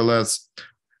 serverless,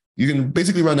 you can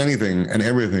basically run anything and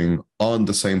everything on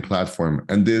the same platform.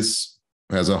 And this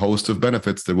has a host of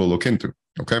benefits that we'll look into.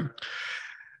 Okay,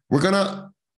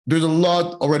 there's a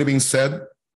lot already being said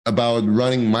about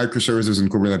running microservices in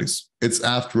Kubernetes. It's,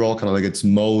 after all, kind of like its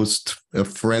most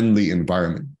friendly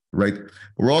environment, right?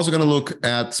 We're also going to look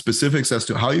at specifics as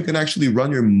to how you can actually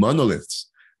run your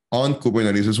monoliths on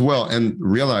Kubernetes as well, and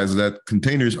realize that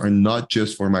containers are not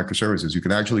just for microservices. You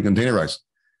can actually containerize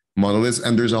monoliths,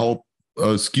 and there's a whole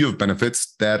skew of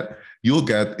benefits that you'll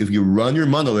get if you run your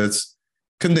monoliths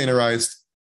containerized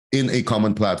in a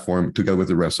common platform together with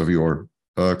the rest of your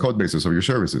code bases of your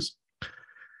services.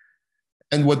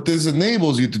 And what this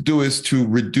enables you to do is to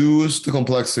reduce the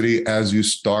complexity as you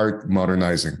start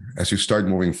modernizing, as you start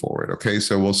moving forward. Okay,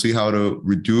 so we'll see how to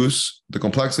reduce the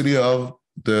complexity of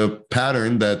the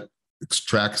pattern that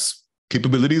extracts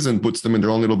capabilities and puts them in their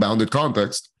own little bounded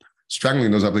context,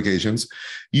 strangling those applications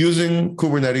using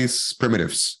Kubernetes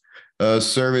primitives,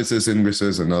 services,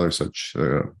 ingresses, and other such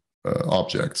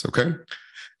objects. Okay,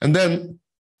 and then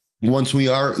once we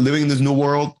are living in this new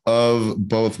world of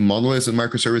both monoliths and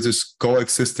microservices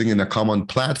coexisting in a common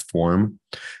platform,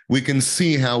 we can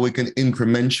see how we can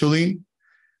incrementally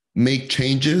make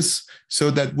changes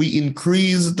so that we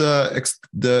increase the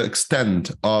extent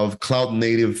of cloud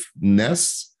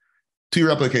nativeness to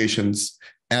your applications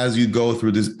as you go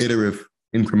through this iterative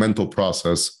incremental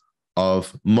process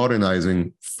of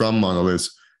modernizing from monoliths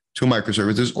to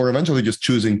microservices, or eventually just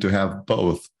choosing to have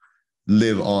both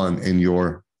live on in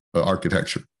your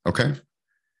architecture. Okay,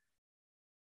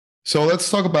 so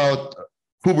let's talk about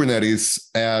Kubernetes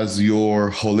as your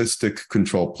holistic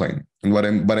control plane. And what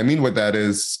I mean by that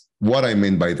is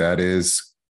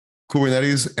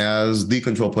Kubernetes as the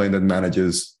control plane that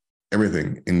manages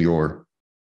everything in your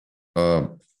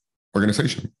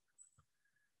organization.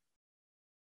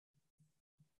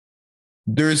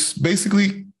 There's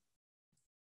basically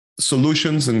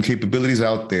solutions and capabilities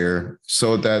out there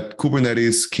so that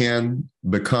Kubernetes can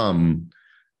become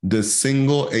the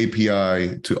single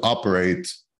API to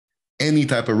operate any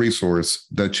type of resource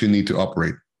that you need to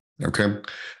operate. Okay.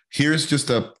 Here's just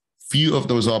a few of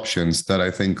those options that I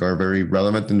think are very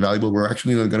relevant and valuable. We're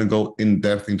actually not going to go in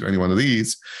depth into any one of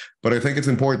these, but I think it's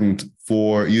important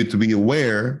for you to be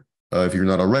aware, if you're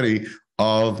not already,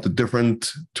 of the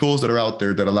different tools that are out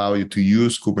there that allow you to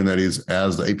use Kubernetes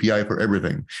as the API for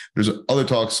everything. There's other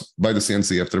talks by the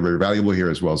CNCF that are very valuable here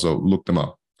as well, so look them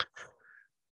up.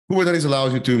 Kubernetes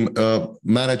allows you to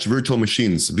manage virtual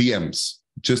machines, VMs,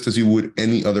 just as you would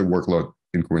any other workload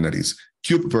in Kubernetes.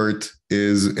 KubeVirt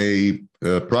is a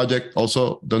project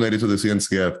also donated to the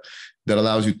CNCF that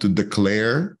allows you to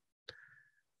declare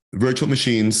virtual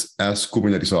machines as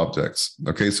Kubernetes objects.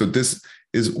 Okay, so this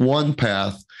is one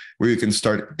path where you can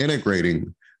start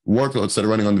integrating workloads that are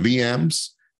running on VMs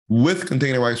with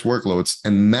containerized workloads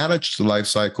and manage the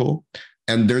lifecycle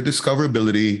and their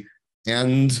discoverability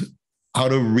and how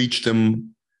to reach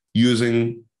them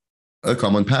using a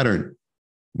common pattern,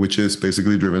 which is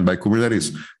basically driven by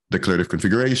Kubernetes, declarative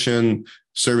configuration,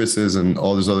 services, and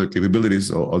all these other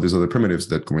capabilities, all these other primitives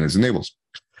that Kubernetes enables.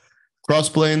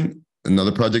 Crossplane,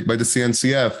 another project by the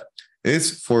CNCF,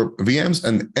 is for VMs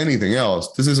and anything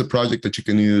else. This is a project that you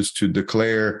can use to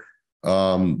declare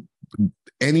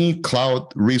any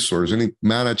cloud resource, any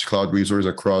managed cloud resource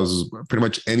across pretty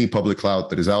much any public cloud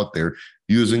that is out there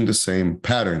using the same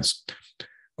patterns.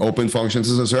 Open functions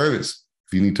as a service.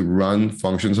 If you need to run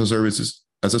functions as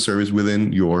a service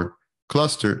within your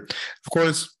cluster. Of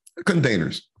course,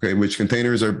 containers, okay, which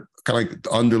containers are kind of like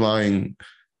the underlying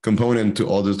component to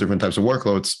all those different types of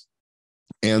workloads.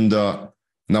 And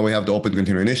now we have the Open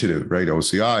Container Initiative, right?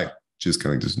 OCI, which is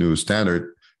kind of like this new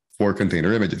standard for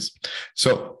container images.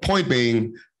 So point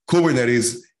being,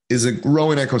 Kubernetes is a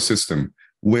growing ecosystem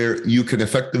where you can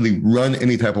effectively run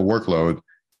any type of workload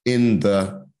in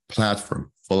the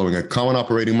platform, following a common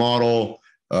operating model,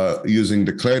 using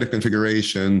declarative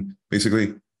configuration,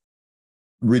 basically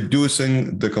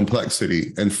reducing the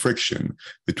complexity and friction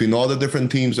between all the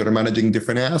different teams that are managing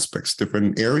different aspects,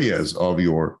 different areas of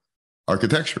your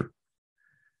architecture.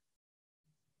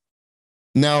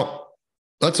 Now,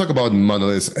 let's talk about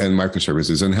monoliths and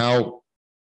microservices and how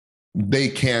they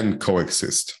can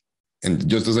coexist. And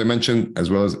just as I mentioned, as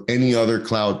well as any other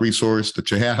cloud resource that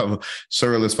you have,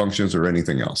 serverless functions or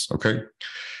anything else, okay?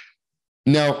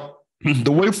 Now,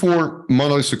 the way for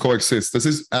monoliths to coexist, this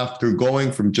is after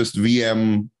going from just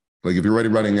VM, like if you're already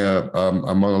running a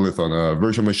monolith on a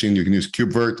virtual machine, you can use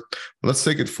KubeVirt. Let's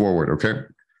take it forward, okay?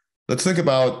 Let's think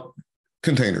about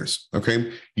containers,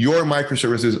 okay? Your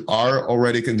microservices are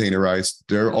already containerized.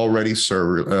 They're already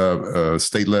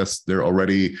stateless. They're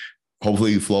already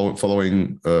hopefully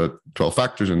following 12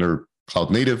 factors and they're cloud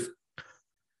native.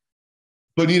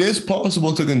 But it is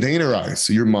possible to containerize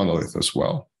your monolith as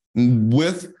well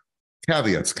with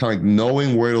caveats, kind of like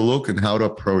knowing where to look and how to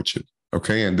approach it,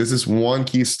 okay? And this is one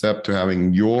key step to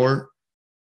having your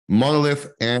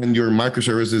monolith and your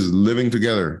microservices living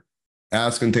together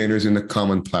as containers in a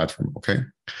common platform, okay?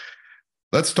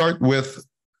 Let's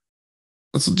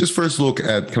just first look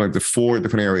at kind of like the 4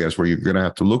 different areas where you're gonna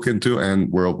have to look into,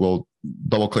 and we'll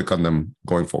double click on them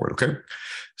going forward, okay?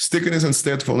 Stickiness and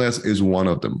statefulness is one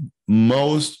of them.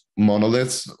 Most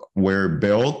monoliths were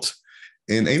built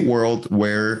in a world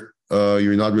where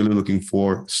you're not really looking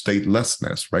for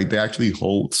statelessness, right? They actually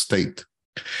hold state.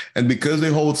 And because they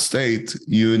hold state,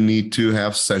 you need to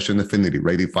have session affinity,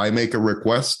 right? If I make a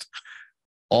request,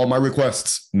 all my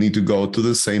requests need to go to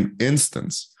the same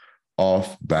instance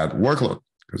of that workload,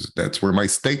 because that's where my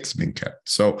state's being kept.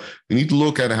 So you need to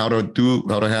look at how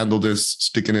to handle this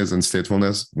stickiness and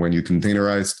statefulness when you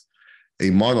containerize a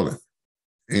monolith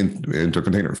into a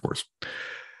container, of course.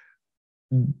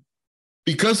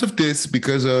 Because of this,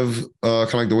 because of kind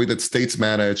of like the way that state's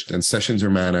managed and sessions are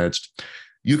managed,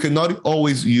 you cannot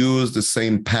always use the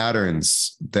same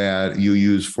patterns that you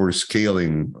use for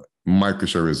scaling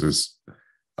microservices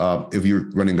if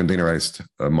you're running containerized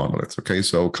monoliths, okay?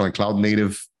 So kind of cloud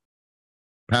native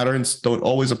patterns don't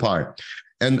always apply.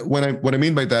 And what I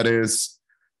mean by that is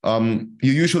you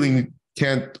usually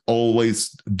can't always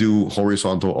do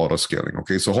horizontal auto scaling,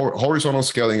 okay? So horizontal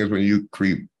scaling is when you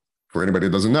create, for anybody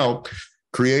that doesn't know,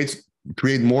 create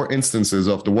more instances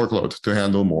of the workload to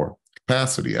handle more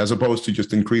capacity, as opposed to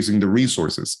just increasing the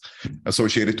resources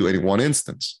associated to any one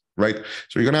instance, right?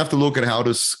 So you're going to have to look at how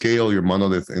to scale your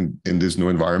monolith in this new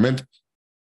environment,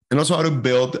 and also how to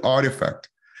build the artifact,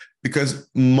 because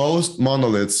most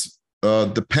monoliths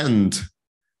depend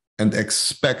and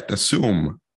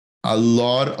assume a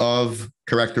lot of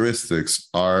characteristics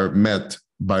are met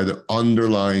by the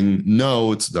underlying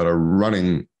nodes that are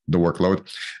running the workload.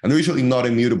 And they're usually not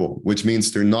immutable, which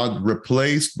means they're not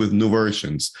replaced with new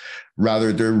versions.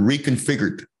 Rather, they're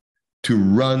reconfigured to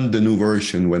run the new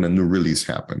version when a new release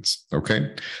happens,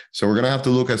 okay? So we're gonna have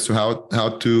to look as to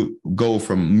how to go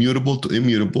from mutable to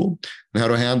immutable and how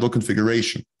to handle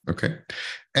configuration, okay?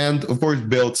 And of course,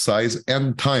 build size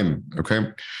and time, okay?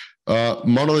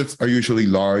 Monoliths are usually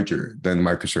larger than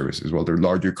microservices. Well, they're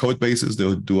larger code bases.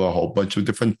 They'll do a whole bunch of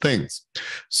different things.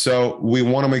 So we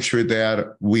wanna make sure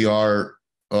that we are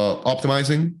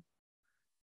optimizing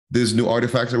these new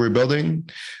artifacts that we're building,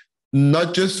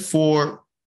 not just for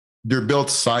their build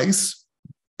size,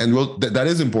 and that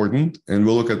is important, and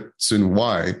we'll look at soon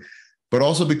why, but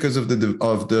also because of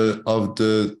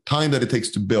the time that it takes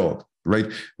to build, right?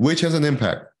 Which has an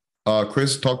impact.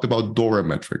 Chris talked about DORA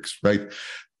metrics, right?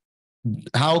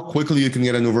 How quickly you can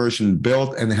get a new version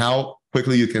built and how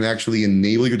quickly you can actually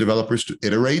enable your developers to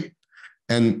iterate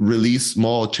and release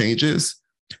small changes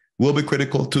will be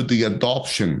critical to the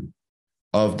adoption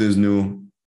of this new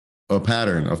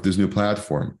pattern, of this new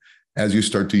platform, as you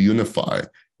start to unify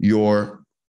your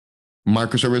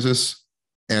microservices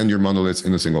and your monoliths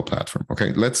in a single platform.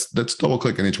 Okay, let's double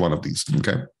click on each one of these.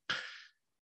 Okay,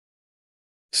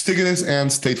 stickiness and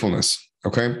statefulness.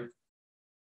 Okay,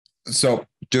 so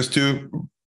just to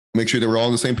make sure that we're all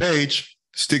on the same page,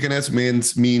 stickiness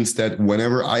means that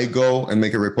whenever I go and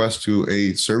make a request to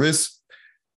a service,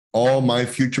 all my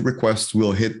future requests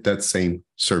will hit that same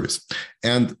service,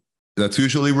 and that's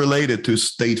usually related to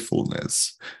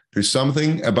statefulness. There's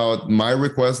something about my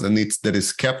request that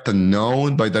is kept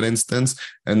unknown by that instance,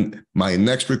 and my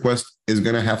next request is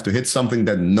going to have to hit something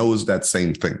that knows that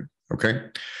same thing, okay?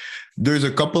 There's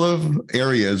a couple of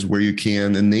areas where you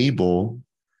can enable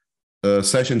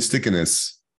session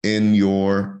stickiness in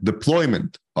your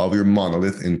deployment of your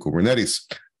monolith in Kubernetes.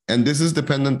 And this is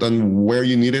dependent on where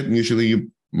you need it. And usually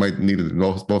you might need it in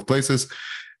both places.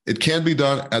 It can be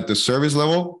done at the service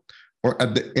level or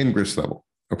at the ingress level,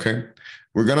 okay?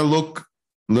 We're going to look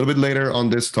a little bit later on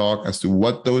this talk as to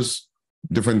what those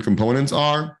different components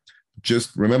are.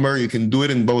 Just remember, you can do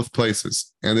it in both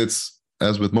places. And it's,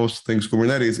 as with most things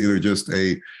Kubernetes, either just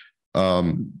a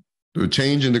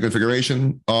change in the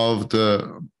configuration of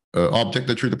the object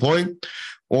that you're deploying,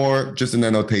 or just an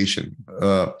annotation.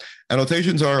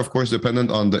 Annotations are, of course, dependent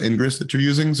on the ingress that you're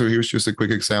using. So here's just a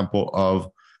quick example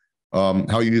of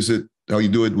how you use it, how you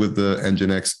do it with the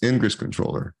Nginx ingress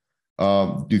controller.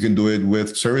 You can do it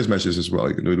with service meshes as well.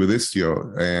 You can do it with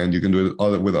Istio, and you can do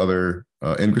it with other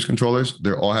ingress controllers.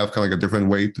 They all have kind of like a different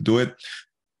way to do it.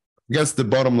 I guess the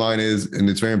bottom line is, and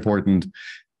it's very important,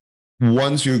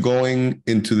 once you're going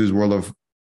into this world of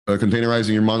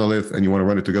containerizing your monolith and you want to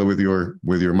run it together with your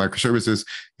microservices,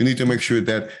 you need to make sure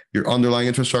that your underlying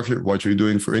infrastructure, what you're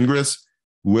doing for ingress,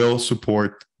 will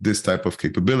support this type of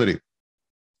capability.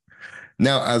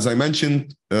 Now, as I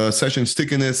mentioned, session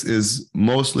stickiness is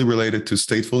mostly related to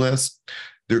statefulness.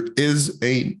 There is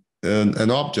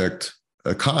an object,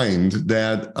 a kind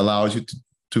that allows you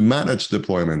to manage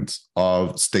deployment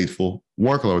of stateful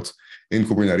workloads in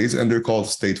Kubernetes, and they're called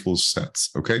stateful sets,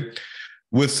 okay?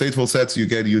 With stateful sets, you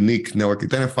get unique network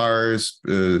identifiers,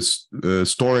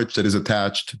 storage that is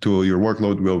attached to your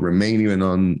workload will remain even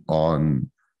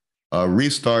on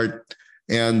restart,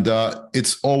 and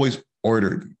it's always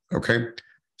ordered, okay?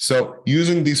 So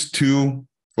using these kind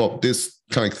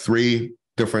of three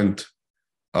different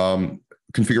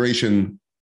configuration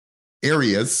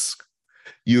areas,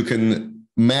 you can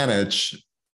manage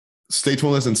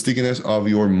statefulness and stickiness of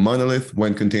your monolith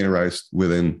when containerized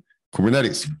within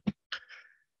Kubernetes.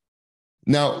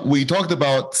 Now, we talked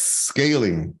about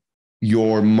scaling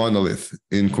your monolith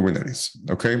in Kubernetes,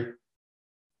 okay?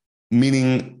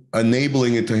 Meaning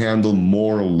enabling it to handle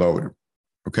more load,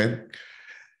 okay?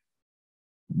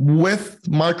 With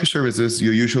microservices,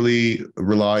 you usually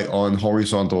rely on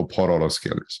horizontal pod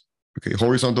autoscalers. Okay,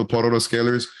 horizontal pod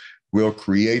autoscalers will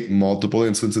create multiple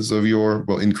instances of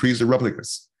will increase the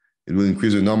replicas. It will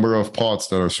increase the number of pods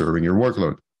that are serving your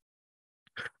workload.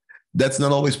 That's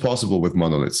not always possible with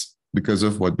monoliths because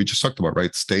of what we just talked about,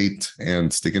 right? State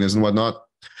and stickiness and whatnot.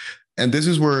 And this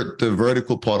is where the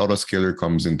vertical pod autoscaler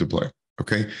comes into play.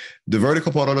 Okay, the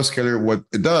vertical pod autoscaler, what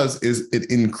it does is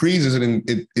it increases and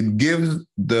it gives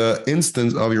the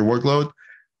instance of your workload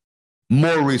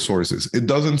more resources. It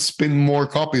doesn't spin more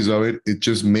copies of it. It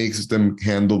just makes them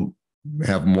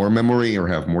have more memory or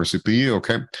have more CPU.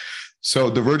 Okay, so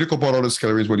the vertical pod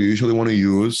autoscaler is what you usually want to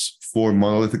use for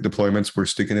monolithic deployments where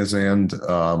stickiness and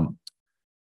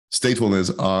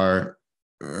statefulness are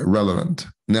relevant.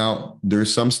 Now,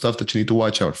 there's some stuff that you need to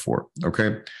watch out for.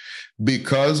 Okay.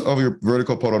 because of your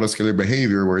vertical pod autoscaler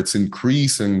behavior, where it's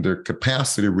increasing the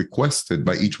capacity requested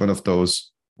by each one of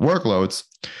those workloads,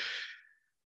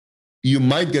 you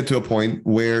might get to a point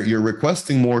where you're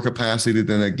requesting more capacity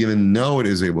than a given node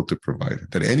is able to provide,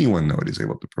 that any one node is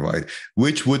able to provide,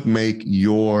 which would make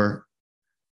your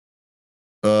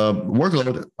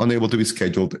workload unable to be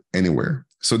scheduled anywhere.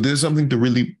 So this is something to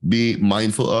really be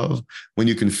mindful of when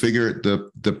you configure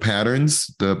the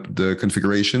patterns, the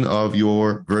configuration of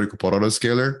your vertical pod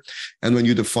autoscaler, and when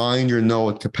you define your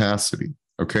node capacity.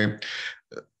 Okay,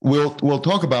 we'll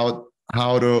talk about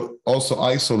how to also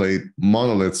isolate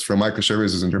monoliths from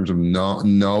microservices in terms of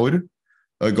node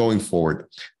going forward.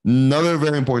 Another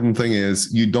very important thing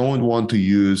is you don't want to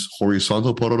use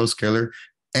horizontal pod autoscaler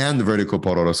and vertical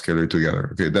pod autoscaler together.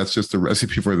 Okay, that's just a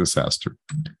recipe for disaster.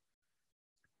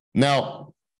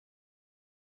 Now,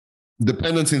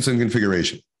 dependencies and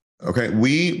configuration. Okay,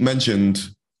 we mentioned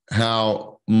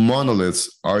how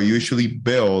monoliths are usually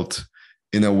built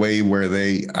in a way where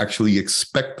they actually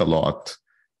expect a lot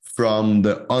from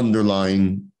the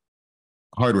underlying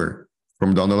hardware,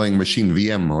 from the underlying machine,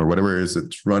 VM, or whatever it is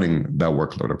that's running that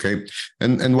workload, okay?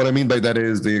 And what I mean by that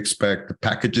is they expect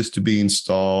packages to be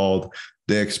installed,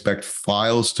 they expect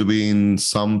files to be in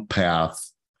some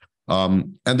path,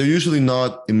 and they're usually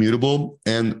not immutable.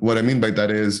 And what I mean by that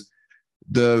is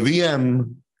the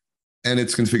VM and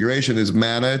its configuration is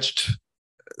managed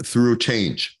through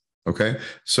change. Okay,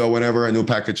 so whenever a new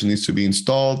package needs to be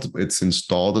installed, it's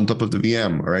installed on top of the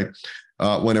VM. All right.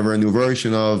 Whenever a new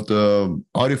version of the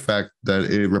artifact that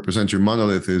it represents your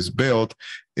monolith is built,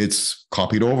 it's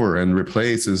copied over and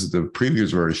replaces the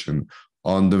previous version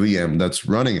on the VM that's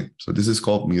running it. So this is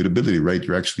called mutability, right?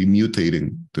 You're actually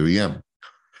mutating the VM.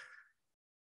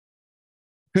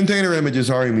 Container images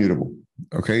are immutable.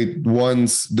 Okay,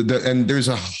 and there's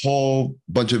a whole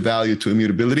bunch of value to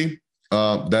immutability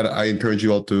that I encourage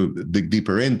you all to dig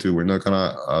deeper into. We're not going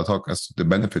to talk as to the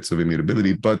benefits of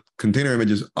immutability, but container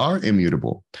images are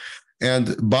immutable.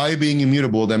 And by being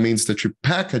immutable, that means that you're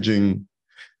packaging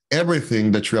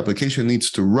everything that your application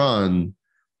needs to run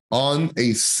on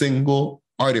a single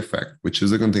artifact, which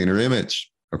is a container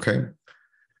image. Okay.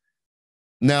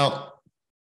 Now,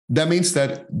 that means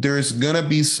that there's going to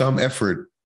be some effort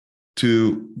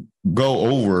to go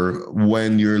over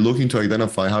when you're looking to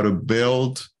identify how to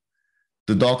build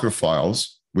the Docker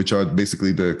files, which are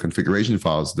basically the configuration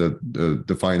files that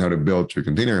define how to build your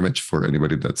container image for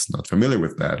anybody that's not familiar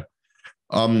with that.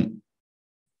 To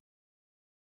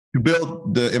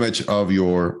build the image of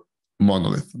your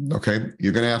monolith, okay,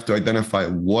 you're going to have to identify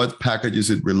what packages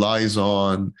it relies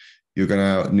on. You're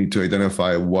going to need to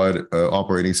identify what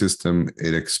operating system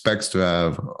it expects to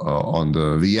have on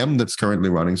the VM that's currently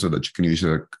running so that you can use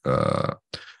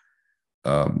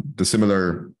the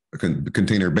similar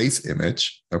container-based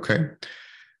image, okay?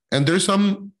 And there's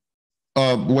some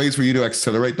ways for you to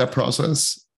accelerate that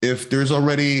process. If there's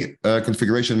already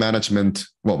configuration management,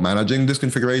 well, managing these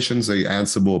configurations, say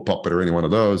Ansible, Puppet, or any one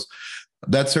of those,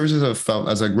 that serves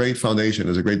as a great foundation,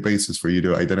 as a great basis for you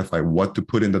to identify what to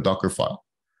put in the Docker file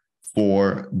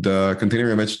for the container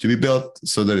image to be built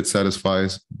so that it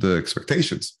satisfies the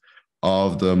expectations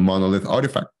of the monolith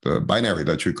artifact, the binary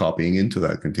that you're copying into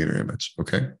that container image,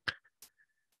 okay?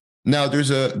 Now, there's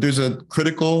a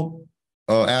critical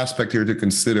aspect here to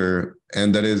consider,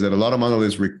 and that is that a lot of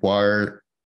monoliths require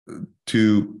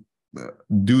to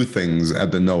do things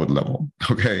at the node level,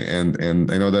 okay?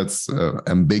 And I know that's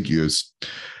ambiguous,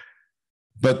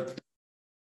 but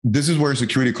this is where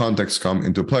security contexts come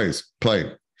into play.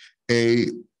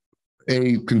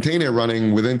 A container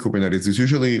running within Kubernetes is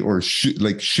usually, or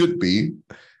should be,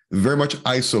 very much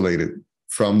isolated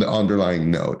from the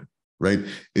underlying node, right?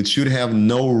 It should have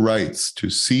no rights to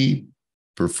see,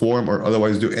 perform, or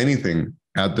otherwise do anything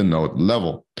at the node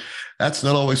level. That's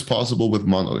not always possible with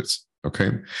monoliths,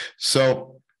 okay?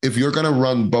 So if you're going to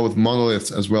run both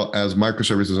monoliths as well as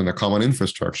microservices in a common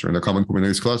infrastructure, in a common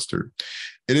Kubernetes cluster,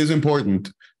 it is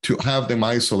important to have them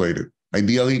isolated,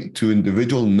 ideally to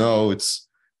individual nodes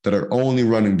that are only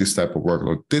running this type of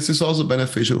workload. This is also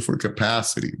beneficial for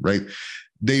capacity, right?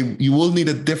 You will need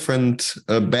a different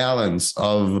balance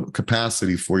of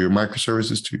capacity for your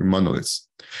microservices to your monoliths,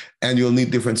 and you'll need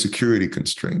different security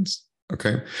constraints.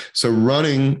 Okay, so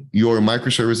running your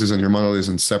microservices and your monoliths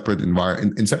in separate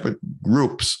in separate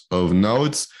groups of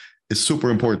nodes is super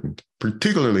important,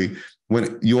 particularly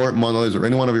when your monoliths or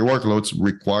any one of your workloads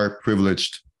require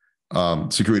privileged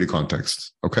security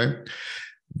contexts. Okay,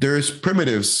 there's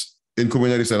primitives in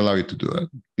Kubernetes that allow you to do that.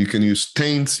 You can use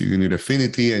taints, you can use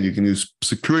affinity, and you can use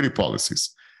security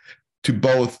policies to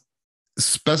both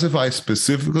specify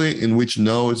specifically in which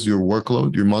nodes your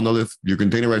workload, your monolith, your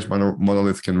containerized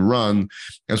monolith can run,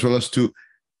 as well as to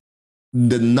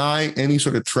deny any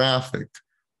sort of traffic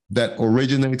that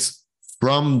originates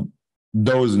from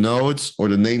those nodes or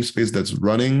the namespace that's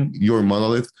running your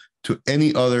monolith to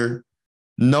any other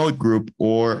node group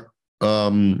or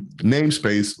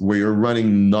namespace where you're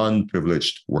running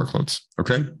non-privileged workloads,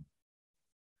 okay?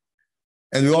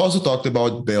 And we also talked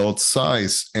about build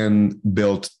size and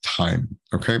build time,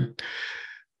 okay?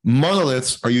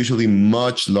 Monoliths are usually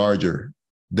much larger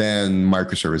than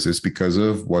microservices because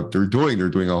of what they're doing. They're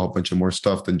doing a whole bunch of more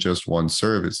stuff than just one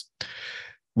service,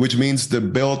 which means the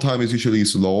build time is usually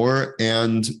slower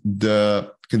and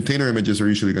the container images are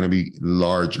usually going to be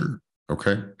larger,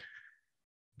 okay?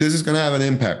 This is going to have an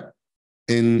impact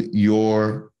in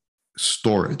your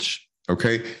storage,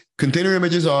 okay? Container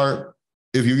images are,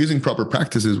 if you're using proper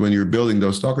practices when you're building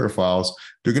those Docker files,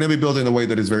 they're going to be built in a way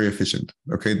that is very efficient,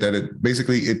 okay? That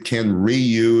it can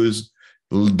reuse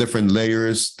different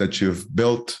layers that you've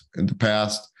built in the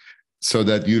past so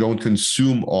that you don't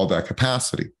consume all that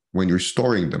capacity when you're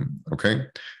storing them, okay?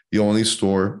 You only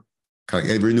store, kind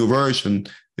of every new version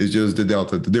is just the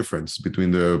delta, the difference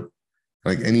between the,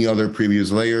 like any other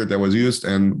previous layer that was used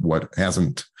and what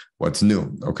hasn't, what's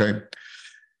new, okay?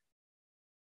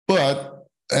 But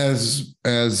as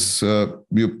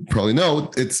you probably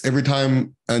know, it's every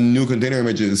time a new container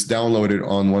image is downloaded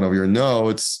on one of your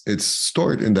nodes, it's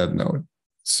stored in that node.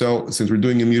 So since we're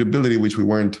doing immutability, which we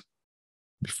weren't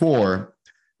before,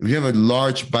 if you have a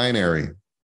large binary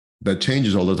that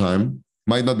changes all the time,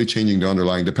 might not be changing the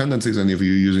underlying dependencies. And if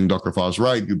you're using Docker files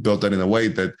right, you built that in a way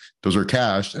that those are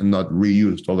cached and not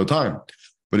reused all the time.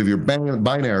 But if your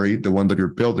binary, the one that you're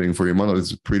building for your monolith,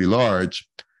 is pretty large,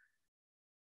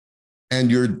 and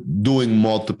you're doing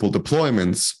multiple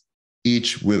deployments,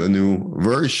 each with a new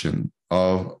version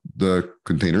of the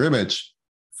container image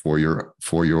for your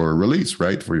release,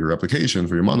 right? For your application,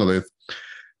 for your monolith,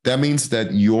 that means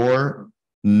that your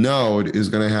node is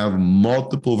going to have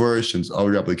multiple versions of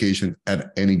your application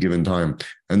at any given time.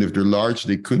 And if they're large,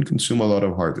 they could consume a lot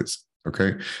of hard disk,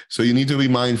 okay? So you need to be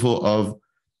mindful of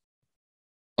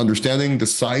understanding the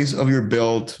size of your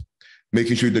build,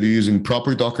 making sure that you're using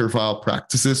proper Docker file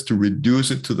practices to reduce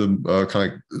it to the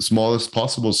kind of smallest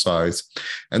possible size.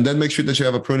 And then make sure that you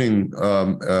have a pruning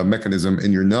mechanism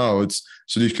in your nodes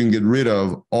so that you can get rid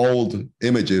of old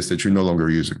images that you're no longer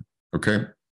using, okay?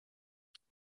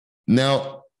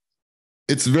 Now,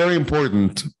 it's very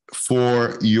important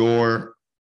for your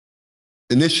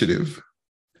initiative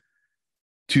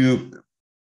to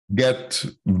get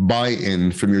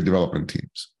buy-in from your development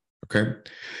teams, okay?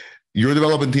 Your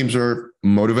development teams are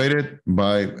motivated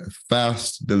by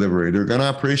fast delivery. They're going to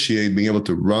appreciate being able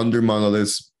to run their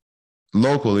monoliths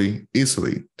locally,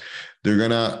 easily. They're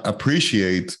going to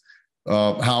appreciate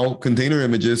how container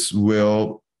images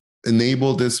will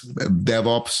enable this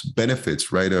DevOps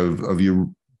benefits, right? Of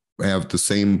you have the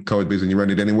same code base and you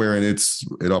run it anywhere and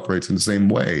it operates in the same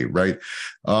way, right?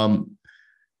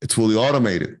 It's fully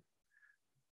automated.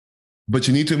 But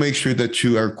you need to make sure that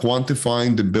you are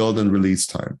quantifying the build and release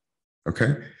time.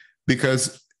 Okay,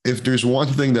 because if there's one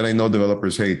thing that I know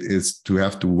developers hate is to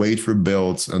have to wait for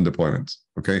builds and deployments.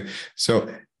 Okay,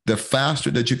 so the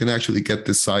faster that you can actually get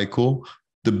this cycle,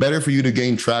 the better for you to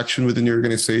gain traction within your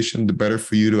organization, the better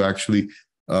for you to actually,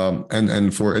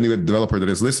 and for any developer that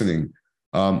is listening,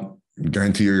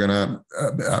 guarantee you're gonna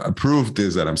approve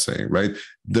this that I'm saying, right?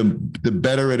 The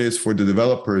better it is for the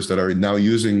developers that are now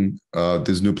using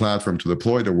this new platform to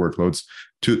deploy their workloads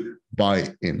to buy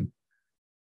in.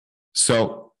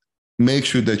 So make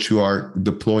sure that you are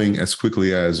deploying as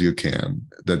quickly as you can,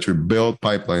 that your build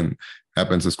pipeline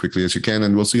happens as quickly as you can,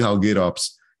 and we'll see how GitOps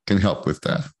can help with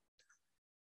that.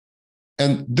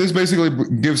 And this basically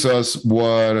gives us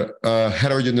what a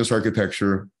heterogeneous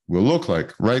architecture will look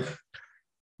like, right?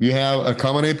 You have a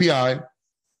common API.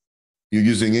 You're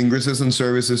using ingresses and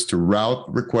services to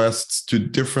route requests to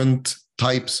different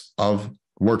types of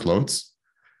workloads.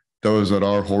 Those that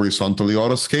are horizontally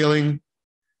auto-scaling,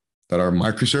 that are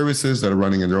microservices that are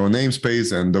running in their own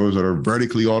namespace, and those that are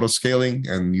vertically auto-scaling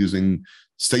and using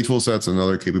stateful sets and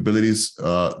other capabilities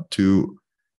to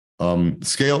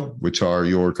scale, which are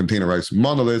your containerized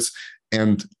monoliths.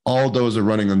 And all those are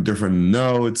running on different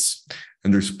nodes,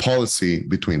 and there's policy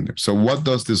between them. So what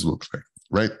does this look like,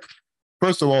 right?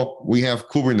 First of all, we have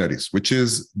Kubernetes, which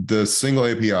is the single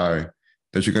API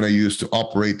that you're going to use to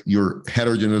operate your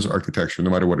heterogeneous architecture, no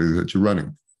matter what it is that you're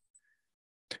running.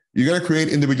 You're going to create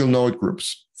individual node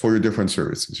groups for your different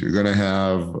services. You're going to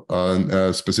have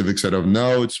a specific set of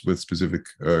nodes with specific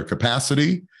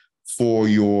capacity for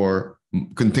your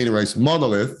containerized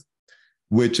monolith.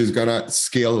 which is going to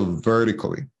scale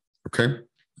vertically, okay?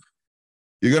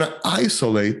 You're going to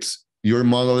isolate your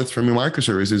monolith from your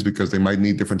microservices because they might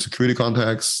need different security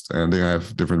contexts and they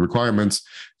have different requirements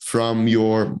from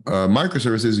your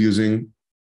microservices using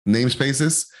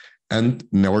namespaces and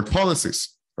network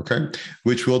policies, okay?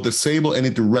 Which will disable any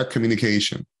direct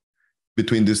communication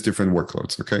between these different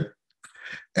workloads, okay?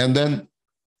 And then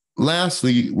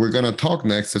lastly, we're going to talk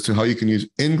next as to how you can use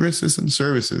ingresses and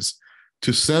services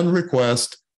to send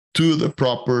requests to the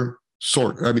proper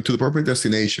sort, to the proper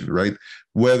destination, right?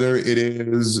 Whether it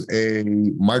is a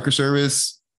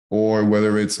microservice or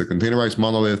whether it's a containerized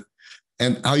monolith,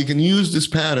 and how you can use this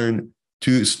pattern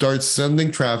to start sending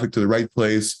traffic to the right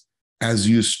place as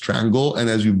you strangle and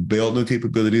as you build new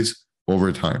capabilities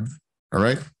over time, all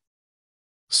right?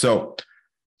 So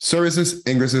services,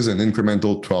 ingresses, and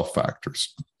incremental 12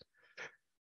 factors.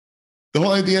 The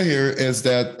whole idea here is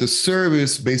that the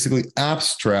service basically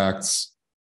abstracts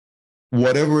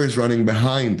whatever is running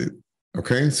behind it,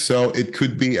 okay? So it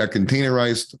could be a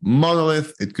containerized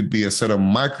monolith, it could be a set of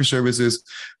microservices,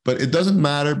 but it doesn't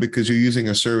matter because you're using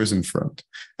a service in front.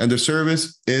 And the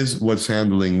service is what's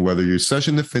handling whether your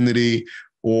session affinity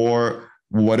or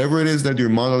whatever it is that your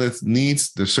monolith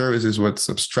needs, the service is what's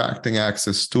abstracting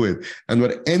access to it. And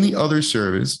what any other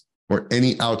service or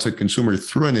any outside consumer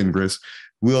through an ingress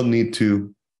will need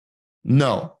to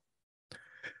know.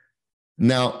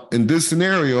 Now, in this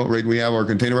scenario, right, we have our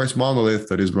containerized monolith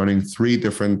that is running 3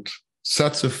 different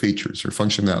sets of features or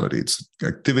functionality. It's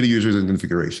activity, users, and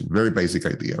configuration. Very basic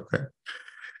idea, okay?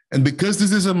 And because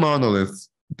this is a monolith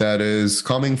that is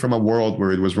coming from a world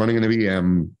where it was running in a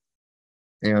VM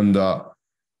and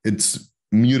it's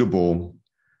mutable,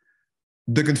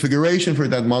 the configuration for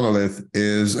that monolith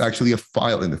is actually a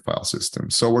file in the file system.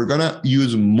 So we're going to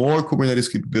use more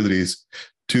Kubernetes capabilities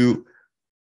to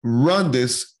run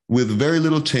this with very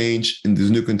little change in this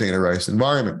new containerized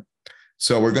environment.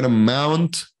 So we're going to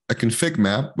mount a config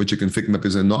map, which a config map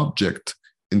is an object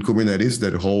in Kubernetes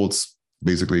that holds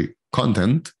basically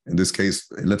content. In this case,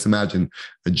 let's imagine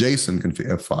a JSON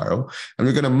config file, and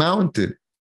we're going to mount it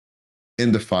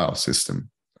in the file system.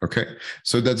 Okay,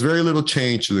 so that's very little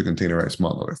change to the containerized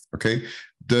monolith. Okay,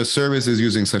 the service is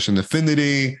using session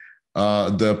affinity.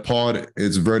 The pod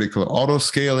is vertical auto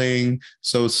scaling.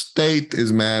 So state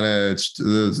is managed,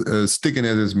 the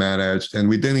stickiness is managed, and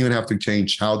we didn't even have to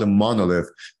change how the monolith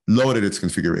loaded its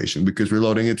configuration because we're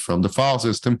loading it from the file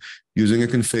system using a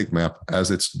config map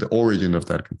as it's the origin of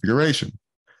that configuration.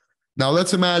 Now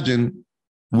let's imagine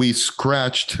we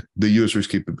scratched the user's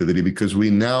capability because we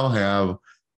now have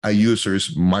a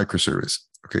user's microservice.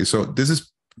 Okay, so this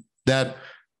is that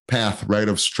path, right,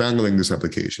 of strangling this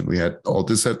application. We had all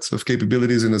these sets of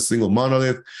capabilities in a single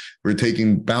monolith. We're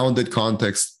taking bounded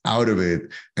context out of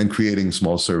it and creating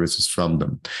small services from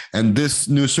them. And these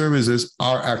new services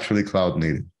are actually cloud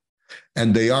native.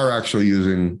 And they are actually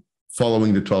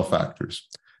following the 12 factors.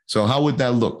 So how would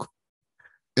that look?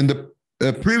 In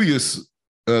the previous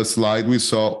slide, we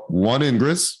saw one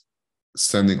ingress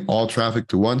sending all traffic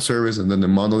to one service, and then the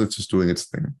monolith is doing its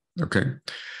thing, okay?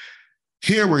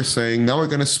 Here we're saying, now we're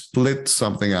going to split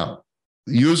something out.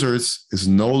 Users is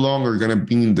no longer going to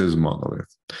be in this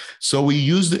monolith. So we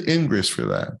use the ingress for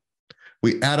that.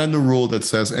 We add in the rule that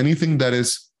says anything that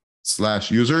is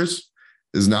 /users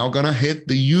is now going to hit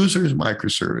the user's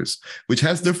microservice, which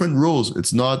has different rules.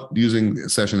 It's not using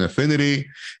session affinity,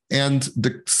 and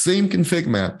the same config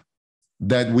map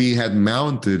that we had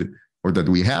mounted or that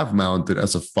we have mounted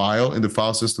as a file in the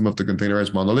file system of the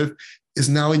containerized monolith is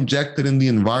now injected in the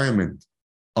environment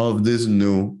of this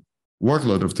new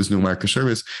workload, of this new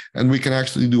microservice, and we can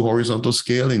actually do horizontal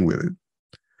scaling with it.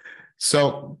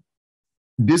 So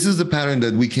this is the pattern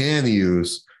that we can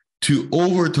use to,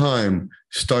 over time,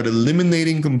 start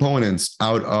eliminating components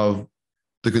out of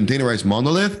the containerized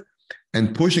monolith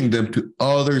and pushing them to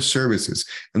other services.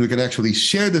 And we can actually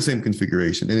share the same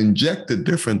configuration and inject it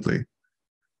differently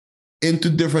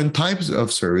into different types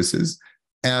of services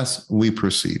as we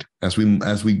proceed, as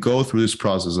we go through this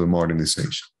process of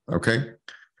modernization, okay?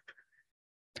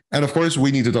 And of course, we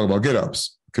need to talk about GitOps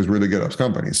because we're the GitOps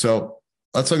company. So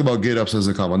let's talk about GitOps as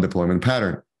a common deployment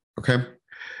pattern, okay?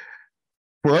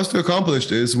 For us to accomplish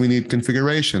this, we need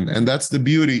configuration, and that's the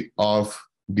beauty of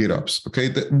GitOps, okay?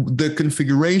 The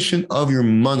configuration of your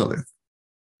monolith,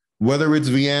 whether it's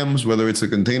VMs, whether it's a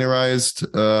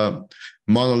containerized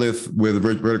monolith with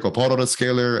vertical pod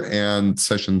autoscaler and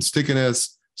session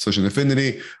stickiness, session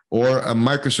affinity, or a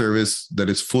microservice that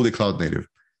is fully cloud native.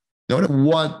 No matter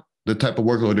what the type of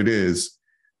workload it is,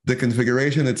 the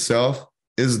configuration itself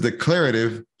is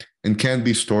declarative and can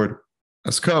be stored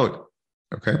as code,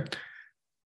 okay?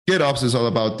 GitOps is all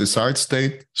about desired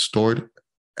state stored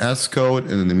as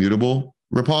code in an immutable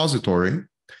repository,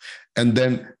 and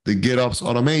then the GitOps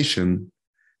automation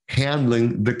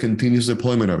handling the continuous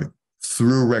deployment of it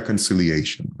through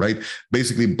reconciliation, right?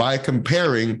 Basically, by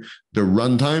comparing the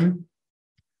runtime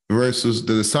versus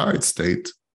the desired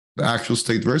state, the actual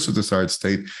state versus desired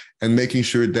state, and making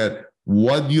sure that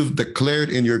what you've declared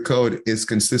in your code is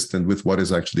consistent with what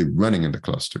is actually running in the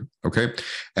cluster, okay?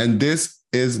 And this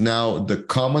is now the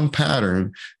common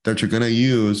pattern that you're going to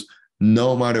use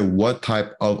no matter what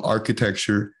type of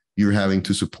architecture you're having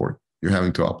to support, you're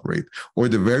having to operate, or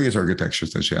the various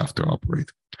architectures that you have to operate.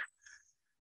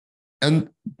 And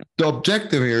the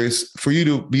objective here is for you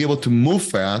to be able to move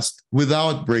fast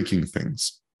without breaking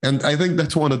things. And I think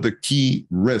that's one of the key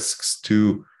risks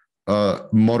to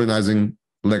modernizing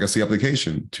legacy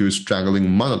application, to strangling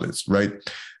monoliths, right?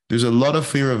 There's a lot of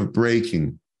fear of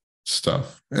breaking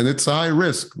stuff, and it's a high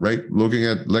risk, right? Looking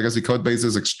at legacy code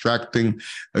bases, extracting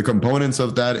components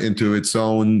of that into its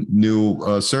own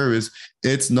new service,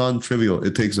 it's non-trivial.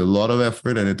 It takes a lot of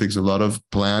effort and it takes a lot of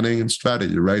planning and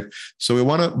strategy, right? So we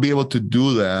want to be able to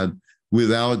do that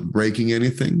without breaking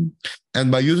anything.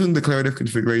 And by using declarative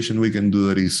configuration, we can do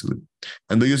that easily.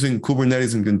 And by using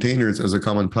Kubernetes and containers as a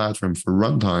common platform for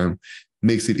runtime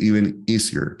makes it even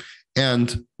easier.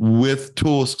 And with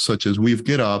tools such as Weave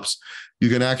GitOps, you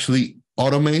can actually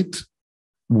automate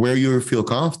where you feel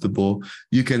comfortable.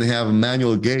 You can have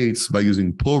manual gates by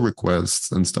using pull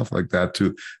requests and stuff like that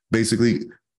to basically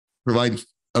provide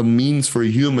a means for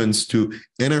humans to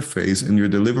interface in your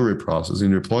delivery process,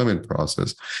 in your deployment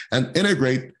process, and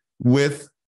integrate with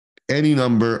any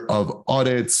number of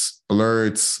audits,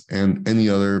 alerts, and any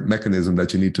other mechanism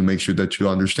that you need to make sure that you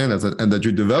understand and that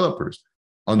your developers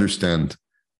understand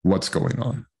what's going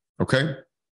on. Okay?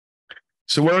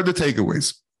 So what are the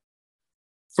takeaways?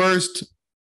 First,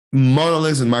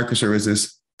 monoliths and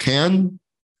microservices can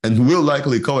and will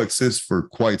likely coexist for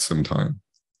quite some time.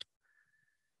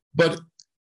 But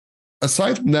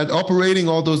aside from that, operating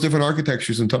all those different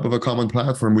architectures on top of a common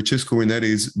platform, which is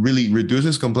Kubernetes, really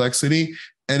reduces complexity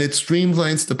and it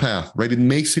streamlines the path, right? It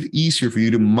makes it easier for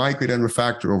you to migrate and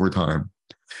refactor over time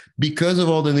because of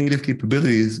all the native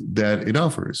capabilities that it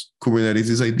offers. Kubernetes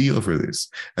is ideal for this.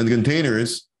 And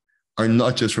containers are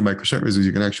not just for microservices.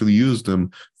 You can actually use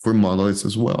them for monoliths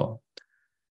as well.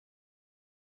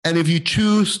 And if you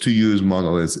choose to use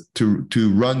monoliths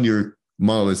to run your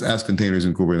monoliths as containers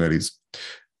in Kubernetes,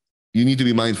 you need to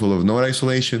be mindful of node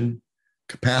isolation,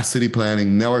 capacity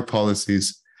planning, network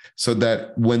policies, so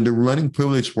that when they're running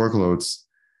privileged workloads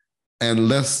and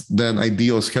less than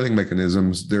ideal scaling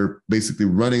mechanisms, they're basically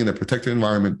running in a protected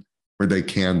environment where they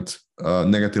can't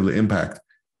negatively impact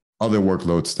other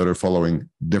workloads that are following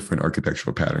different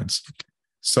architectural patterns.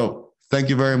 So thank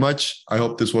you very much. I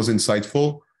hope this was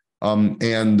insightful.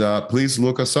 Please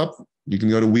look us up. You can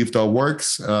go to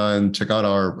weave.works and check out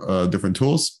our different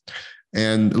tools.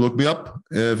 And look me up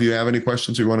if you have any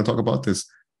questions or you want to talk about this.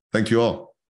 Thank you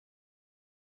all.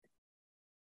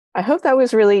 I hope that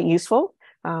was really useful.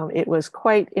 It was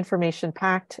quite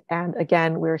information-packed. And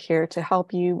again, we're here to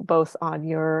help you both on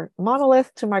your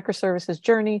monolith to microservices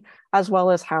journey, as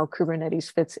well as how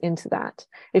Kubernetes fits into that.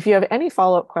 If you have any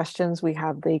follow-up questions, we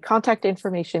have the contact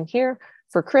information here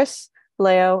for Chris,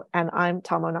 Leo, and I'm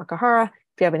Tamo Nakahara.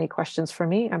 If you have any questions for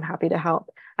me, I'm happy to help.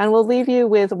 And we'll leave you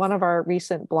with one of our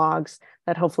recent blogs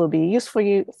that hopefully will be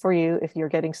useful for you if you're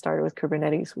getting started with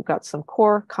Kubernetes. We've got some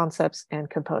core concepts and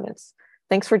components.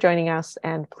 Thanks for joining us,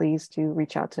 and please do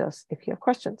reach out to us if you have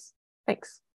questions.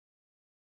 Thanks.